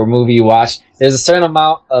show or movie you watch, there's a certain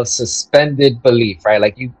amount of suspended belief, right?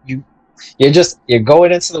 Like you're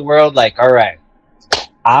going into the world like, all right,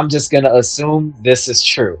 I'm just going to assume this is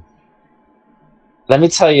true. Let me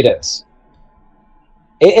tell you this.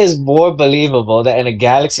 It is more believable that in a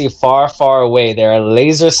galaxy far, far away, there are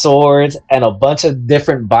laser swords and a bunch of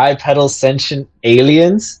different bipedal sentient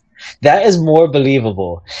aliens. That is more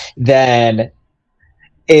believable than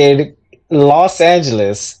in Los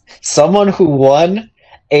Angeles, someone who won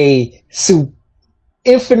a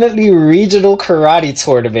infinitely regional karate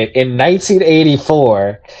tournament in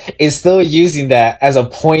 1984 is still using that as a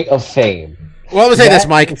point of fame. Well, let me say this,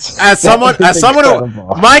 Mike. As someone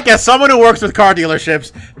who works with car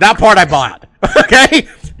dealerships, that part I bought. Okay,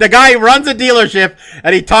 the guy who runs a dealership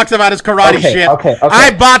and he talks about his karate shit. Okay.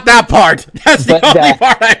 I bought that part. That's the only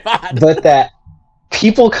part I bought. But that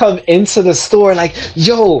people come into the store like,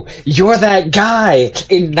 yo, you're that guy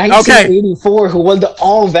in 1984 who won the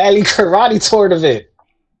All Valley Karate Tournament.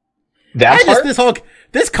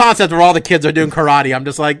 This concept where all the kids are doing karate, I'm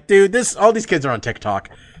just like, dude, all these kids are on TikTok.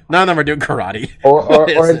 None of them are doing karate.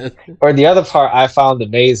 Or the other part I found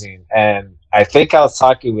amazing, and I think I was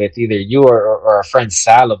talking with either you or a friend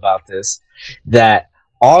Sal about this, that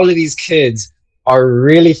all of these kids are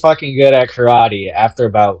really fucking good at karate after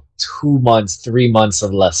about 2 months, 3 months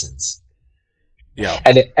of lessons. Yeah.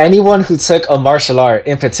 And anyone who took a martial art,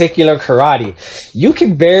 in particular karate,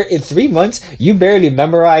 in 3 months, you barely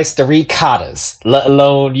memorize 3 katas, let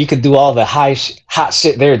alone you could do all the hot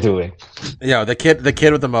shit they're doing. Yeah, the kid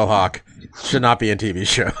with the mohawk should not be in TV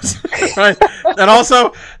shows. Right? And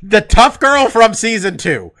also, the tough girl from season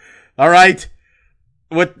 2, all right?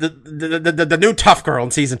 With the new tough girl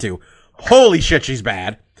in season 2. Holy shit, she's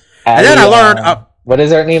bad. And then I learned... what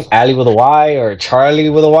is her name? Allie with a Y or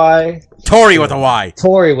Charlie with a Y? Tori with a Y.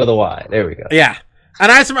 Tori with a Y. There we go. Yeah.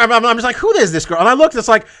 And I'm just like, who is this girl? And I looked, it's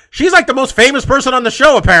like, she's like the most famous person on the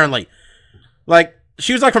show, apparently. Like,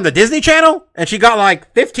 she was like from the Disney Channel, and she got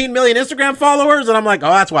like 15 million Instagram followers, and I'm like,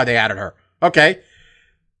 oh, that's why they added her. Okay.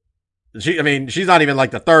 She's not even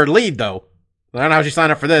like the third lead, though. I don't know how she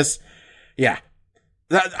signed up for this. Yeah.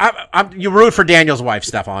 You root for Daniel's wife,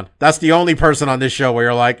 Stefan. That's the only person on this show where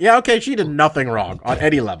you're like, yeah, okay, she did nothing wrong on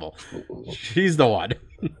any level. She's the one.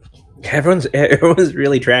 Everyone's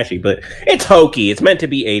really trashy, but it's hokey. It's meant to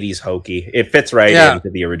be 80s hokey. It fits right into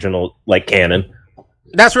the original like canon.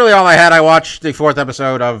 That's really all I had. I watched the 4th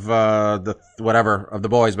episode of The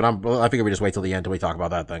Boys, but I figure we just wait till the end till we talk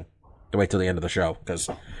about that thing. To wait till the end of the show, because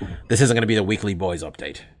this isn't going to be the weekly Boys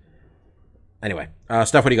update. Anyway,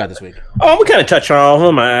 Steph, what do you got this week? Oh, we kind of touched on all of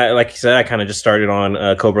them. Like you said, I kind of just started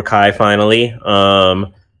on Cobra Kai finally.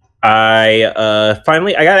 I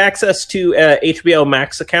got access to HBO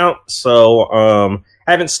Max account, so I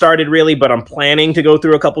haven't started really, but I'm planning to go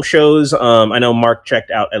through a couple shows. I know Mark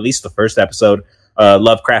checked out at least the first episode,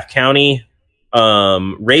 Lovecraft County,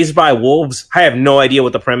 Raised by Wolves. I have no idea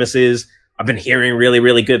what the premise is. I've been hearing really,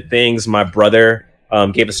 really good things. My brother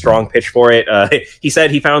gave a strong pitch for it. He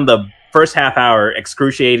said he found the first half hour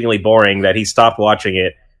excruciatingly boring, that he stopped watching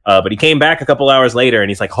it, but he came back a couple hours later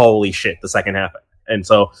and he's like, holy shit, the second half. And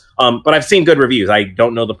so but I've seen good reviews. I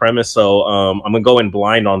don't know the premise, so I'm gonna go in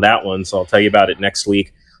blind on that one, so I'll tell you about it next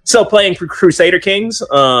week. Still playing for Crusader Kings.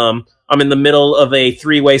 I'm in the middle of a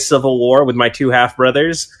 3-way civil war with my 2 half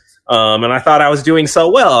brothers, and I thought I was doing so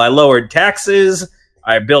well. I lowered taxes,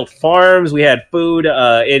 I built farms, we had food.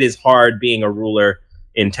 It is hard being a ruler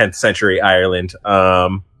in 10th century Ireland.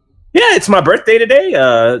 Yeah, it's my birthday today.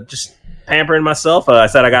 Just pampering myself. I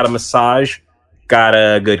said I got a massage, got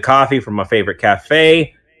a good coffee from my favorite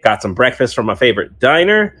cafe, got some breakfast from my favorite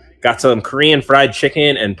diner, got some Korean fried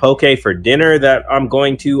chicken and poke for dinner that I'm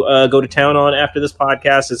going to go to town on after this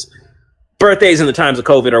podcast. Birthdays in the times of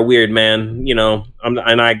COVID are weird, man. You know,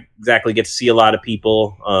 and I exactly get to see a lot of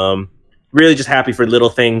people. Really just happy for little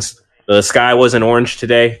things. The sky wasn't orange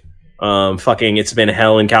today. It's been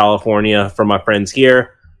hell in California for my friends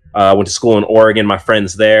here. Went to school in Oregon, my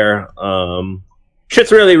friends there.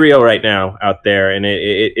 Shit's really real right now out there, and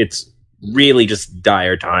it's really just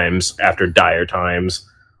dire times after dire times.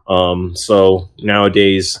 So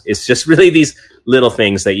nowadays, it's just really these little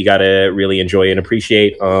things that you gotta really enjoy and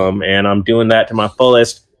appreciate. And I'm doing that to my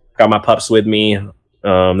fullest. Got my pups with me.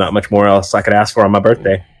 Not much more else I could ask for on my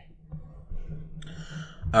birthday.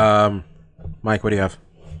 Mike, what do you have?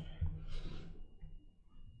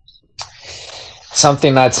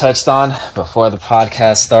 Something I touched on before the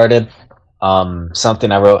podcast started.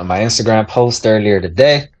 Something I wrote in my Instagram post earlier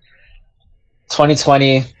today.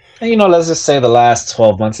 2020, let's just say the last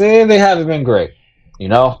 12 months, they haven't been great.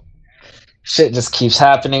 Shit just keeps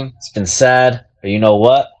happening. It's been sad. But you know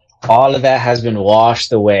what? All of that has been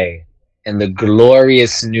washed away in the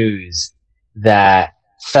glorious news that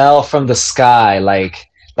fell from the sky like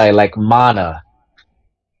manna.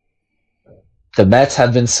 The Mets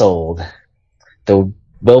have been sold. The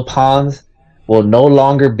Wilpons will no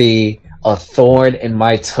longer be a thorn in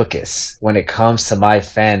my tuchus when it comes to my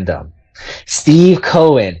fandom. Steve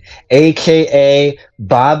Cohen, aka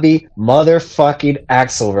Bobby motherfucking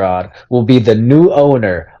Axelrod, will be the new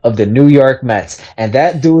owner of the New York Mets, and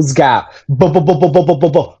that dude's got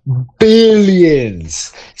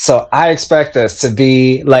billions. So I expect us to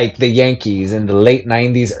be like the Yankees in the late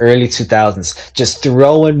 '90s, early 2000s, just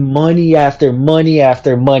throwing money after money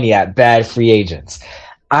after money at bad free agents.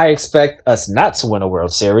 I expect us not to win a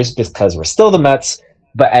World Series because we're still the Mets,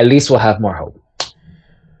 but at least we'll have more hope.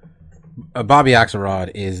 Bobby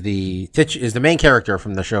Axelrod is the main character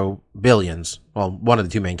from the show Billions. Well, one of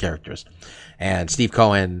the two main characters. And Steve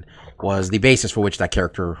Cohen was the basis for which that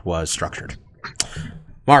character was structured.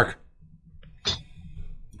 Mark.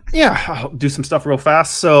 Yeah, I'll do some stuff real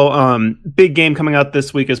fast. So, big game coming out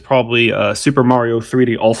this week is probably Super Mario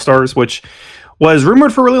 3D All-Stars, which was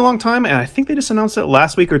rumored for a really long time, and I think they just announced it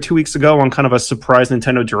last week or 2 weeks ago on kind of a surprise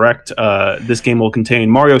Nintendo Direct. This game will contain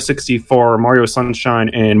Mario 64, Mario Sunshine,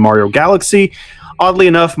 and Mario Galaxy. Oddly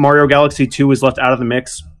enough, Mario Galaxy 2 was left out of the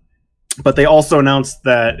mix, but they also announced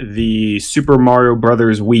that the Super Mario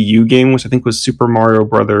Brothers Wii U game, which I think was Super Mario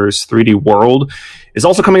Brothers 3D World, is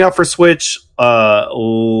also coming out for Switch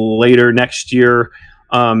later next year.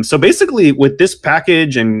 So basically, with this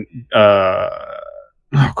package and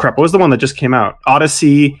oh crap, what was the one that just came out?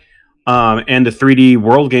 Odyssey and the 3D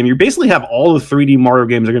World game. You basically have all the 3D Mario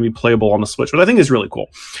games are going to be playable on the Switch, which I think is really cool.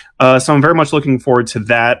 So I'm very much looking forward to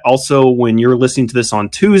that. Also, when you're listening to this on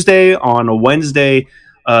Tuesday, on a Wednesday,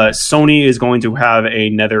 Sony is going to have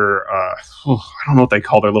another, I don't know what they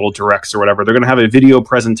call their little directs or whatever. They're going to have a video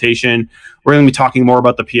presentation. We're going to be talking more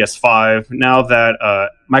about the PS5 now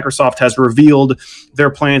that Microsoft has revealed their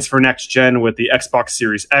plans for next gen with the Xbox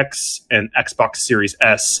Series X and Xbox Series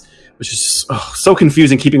S, which is so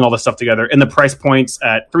confusing keeping all this stuff together. And the price points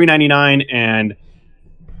at $399 and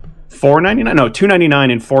 $499. No,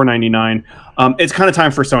 $299 and $499. It's kind of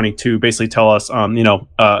time for Sony to basically tell us,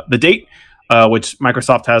 the date. Which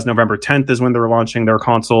Microsoft has November 10th is when they're launching their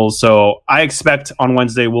consoles. So I expect on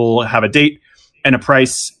Wednesday we'll have a date and a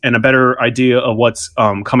price and a better idea of what's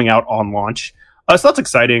coming out on launch. So that's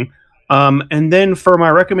exciting. And then for my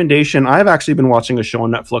recommendation, I've actually been watching a show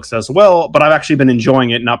on Netflix as well, but I've actually been enjoying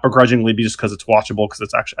it, not begrudgingly, just because it's watchable, because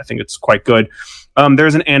it's actually, I think it's quite good.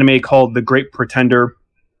 There's an anime called The Great Pretender,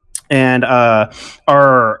 and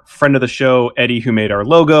our friend of the show, Eddie, who made our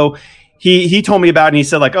logo, he told me about it, and he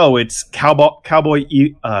said, like, oh, it's Cowboy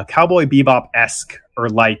Bebop-esque, or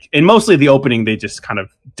like, and mostly the opening, they just kind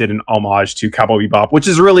of did an homage to Cowboy Bebop, which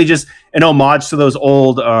is really just an homage to those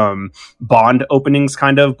old Bond openings,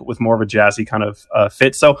 kind of, with more of a jazzy kind of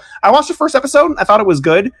fit. So I watched the first episode. I thought it was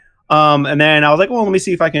good. And then I was like, well, let me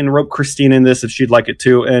see if I can rope Christine in this if she'd like it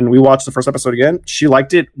too. And we watched the first episode again. She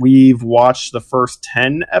liked it. We've watched the first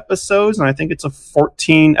 10 episodes, and I think it's a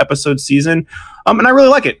 14-episode season. And I really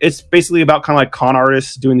like it. It's basically about kind of like con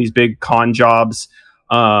artists doing these big con jobs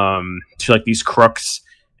to like these crooks.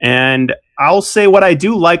 And I'll say what I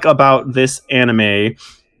do like about this anime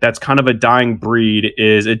that's kind of a dying breed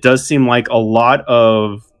is it does seem like a lot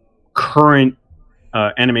of current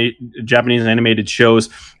Japanese animated shows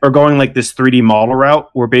are going like this 3D model route,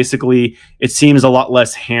 where basically it seems a lot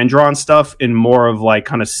less hand-drawn stuff and more of like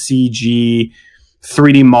kind of CG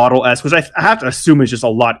 3D model-esque, which I have to assume is just a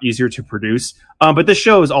lot easier to produce. But this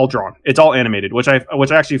show is all drawn. It's all animated, which I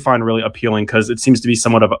actually find really appealing, because it seems to be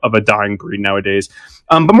somewhat of a dying breed nowadays.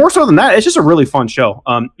 But more so than that, it's just a really fun show.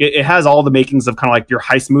 It has all the makings of kind of like your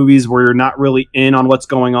heist movies, where you're not really in on what's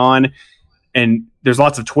going on, and there's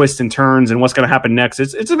lots of twists and turns and what's going to happen next.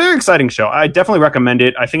 It's a very exciting show. I definitely recommend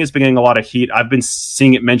it. I think it's been getting a lot of heat. I've been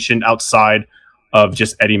seeing it mentioned outside of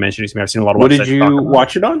just Eddie mentioning it to me. I've seen a lot of. What did you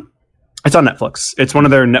watch it on? It's on Netflix. It's one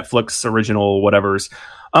of their Netflix original whatevers.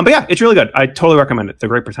 But yeah, it's really good. I totally recommend it. The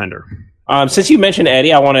Great Pretender. Since you mentioned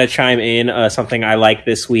Eddie, I want to chime in something I like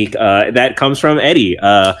this week. That comes from Eddie.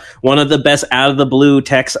 One of the best out of the blue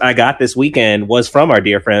texts I got this weekend was from our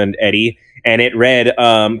dear friend Eddie. And it read,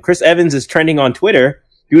 Chris Evans is trending on Twitter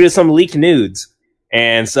due to some leaked nudes.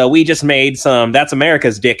 And so we just made some That's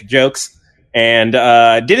America's Dick jokes, and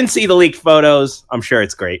didn't see the leaked photos. I'm sure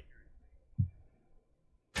it's great.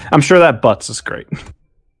 I'm sure that Butts is great.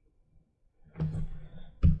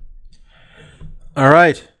 All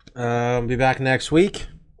right. Be back next week.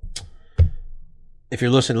 If you're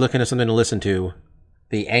looking at something to listen to,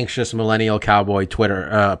 the Anxious Millennial Cowboy Twitter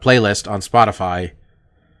playlist on Spotify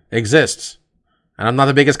exists. And I'm not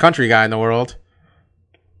the biggest country guy in the world,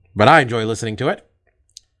 but I enjoy listening to it.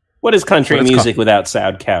 What is country music without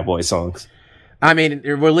sad cowboy songs? I mean,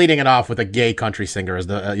 we're leading it off with a gay country singer as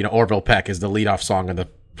the, Orville Peck is the leadoff song of the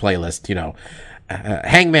playlist.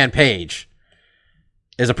 Hangman Page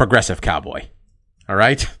is a progressive cowboy. All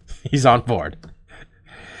right. He's on board.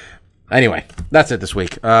 Anyway, that's it this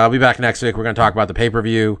week. I'll be back next week. We're going to talk about the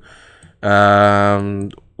pay-per-view.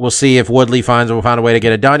 We'll see if Woodley finds a way to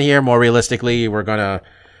get it done here. More realistically, we're going to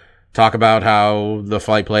talk about how the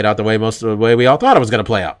fight played out the way we all thought it was going to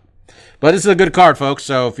play out. But this is a good card, folks.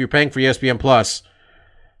 So if you're paying for ESPN Plus,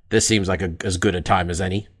 this seems like as good a time as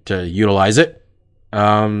any to utilize it.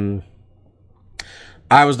 I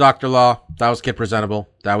was Dr. Law. That was Kid Presentable.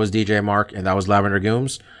 That was DJ Mark. And that was Lavender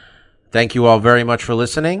Gooms. Thank you all very much for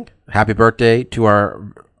listening. Happy birthday to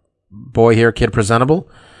our boy here, Kid Presentable.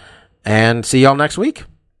 And see y'all next week.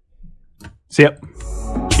 See ya.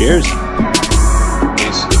 Cheers.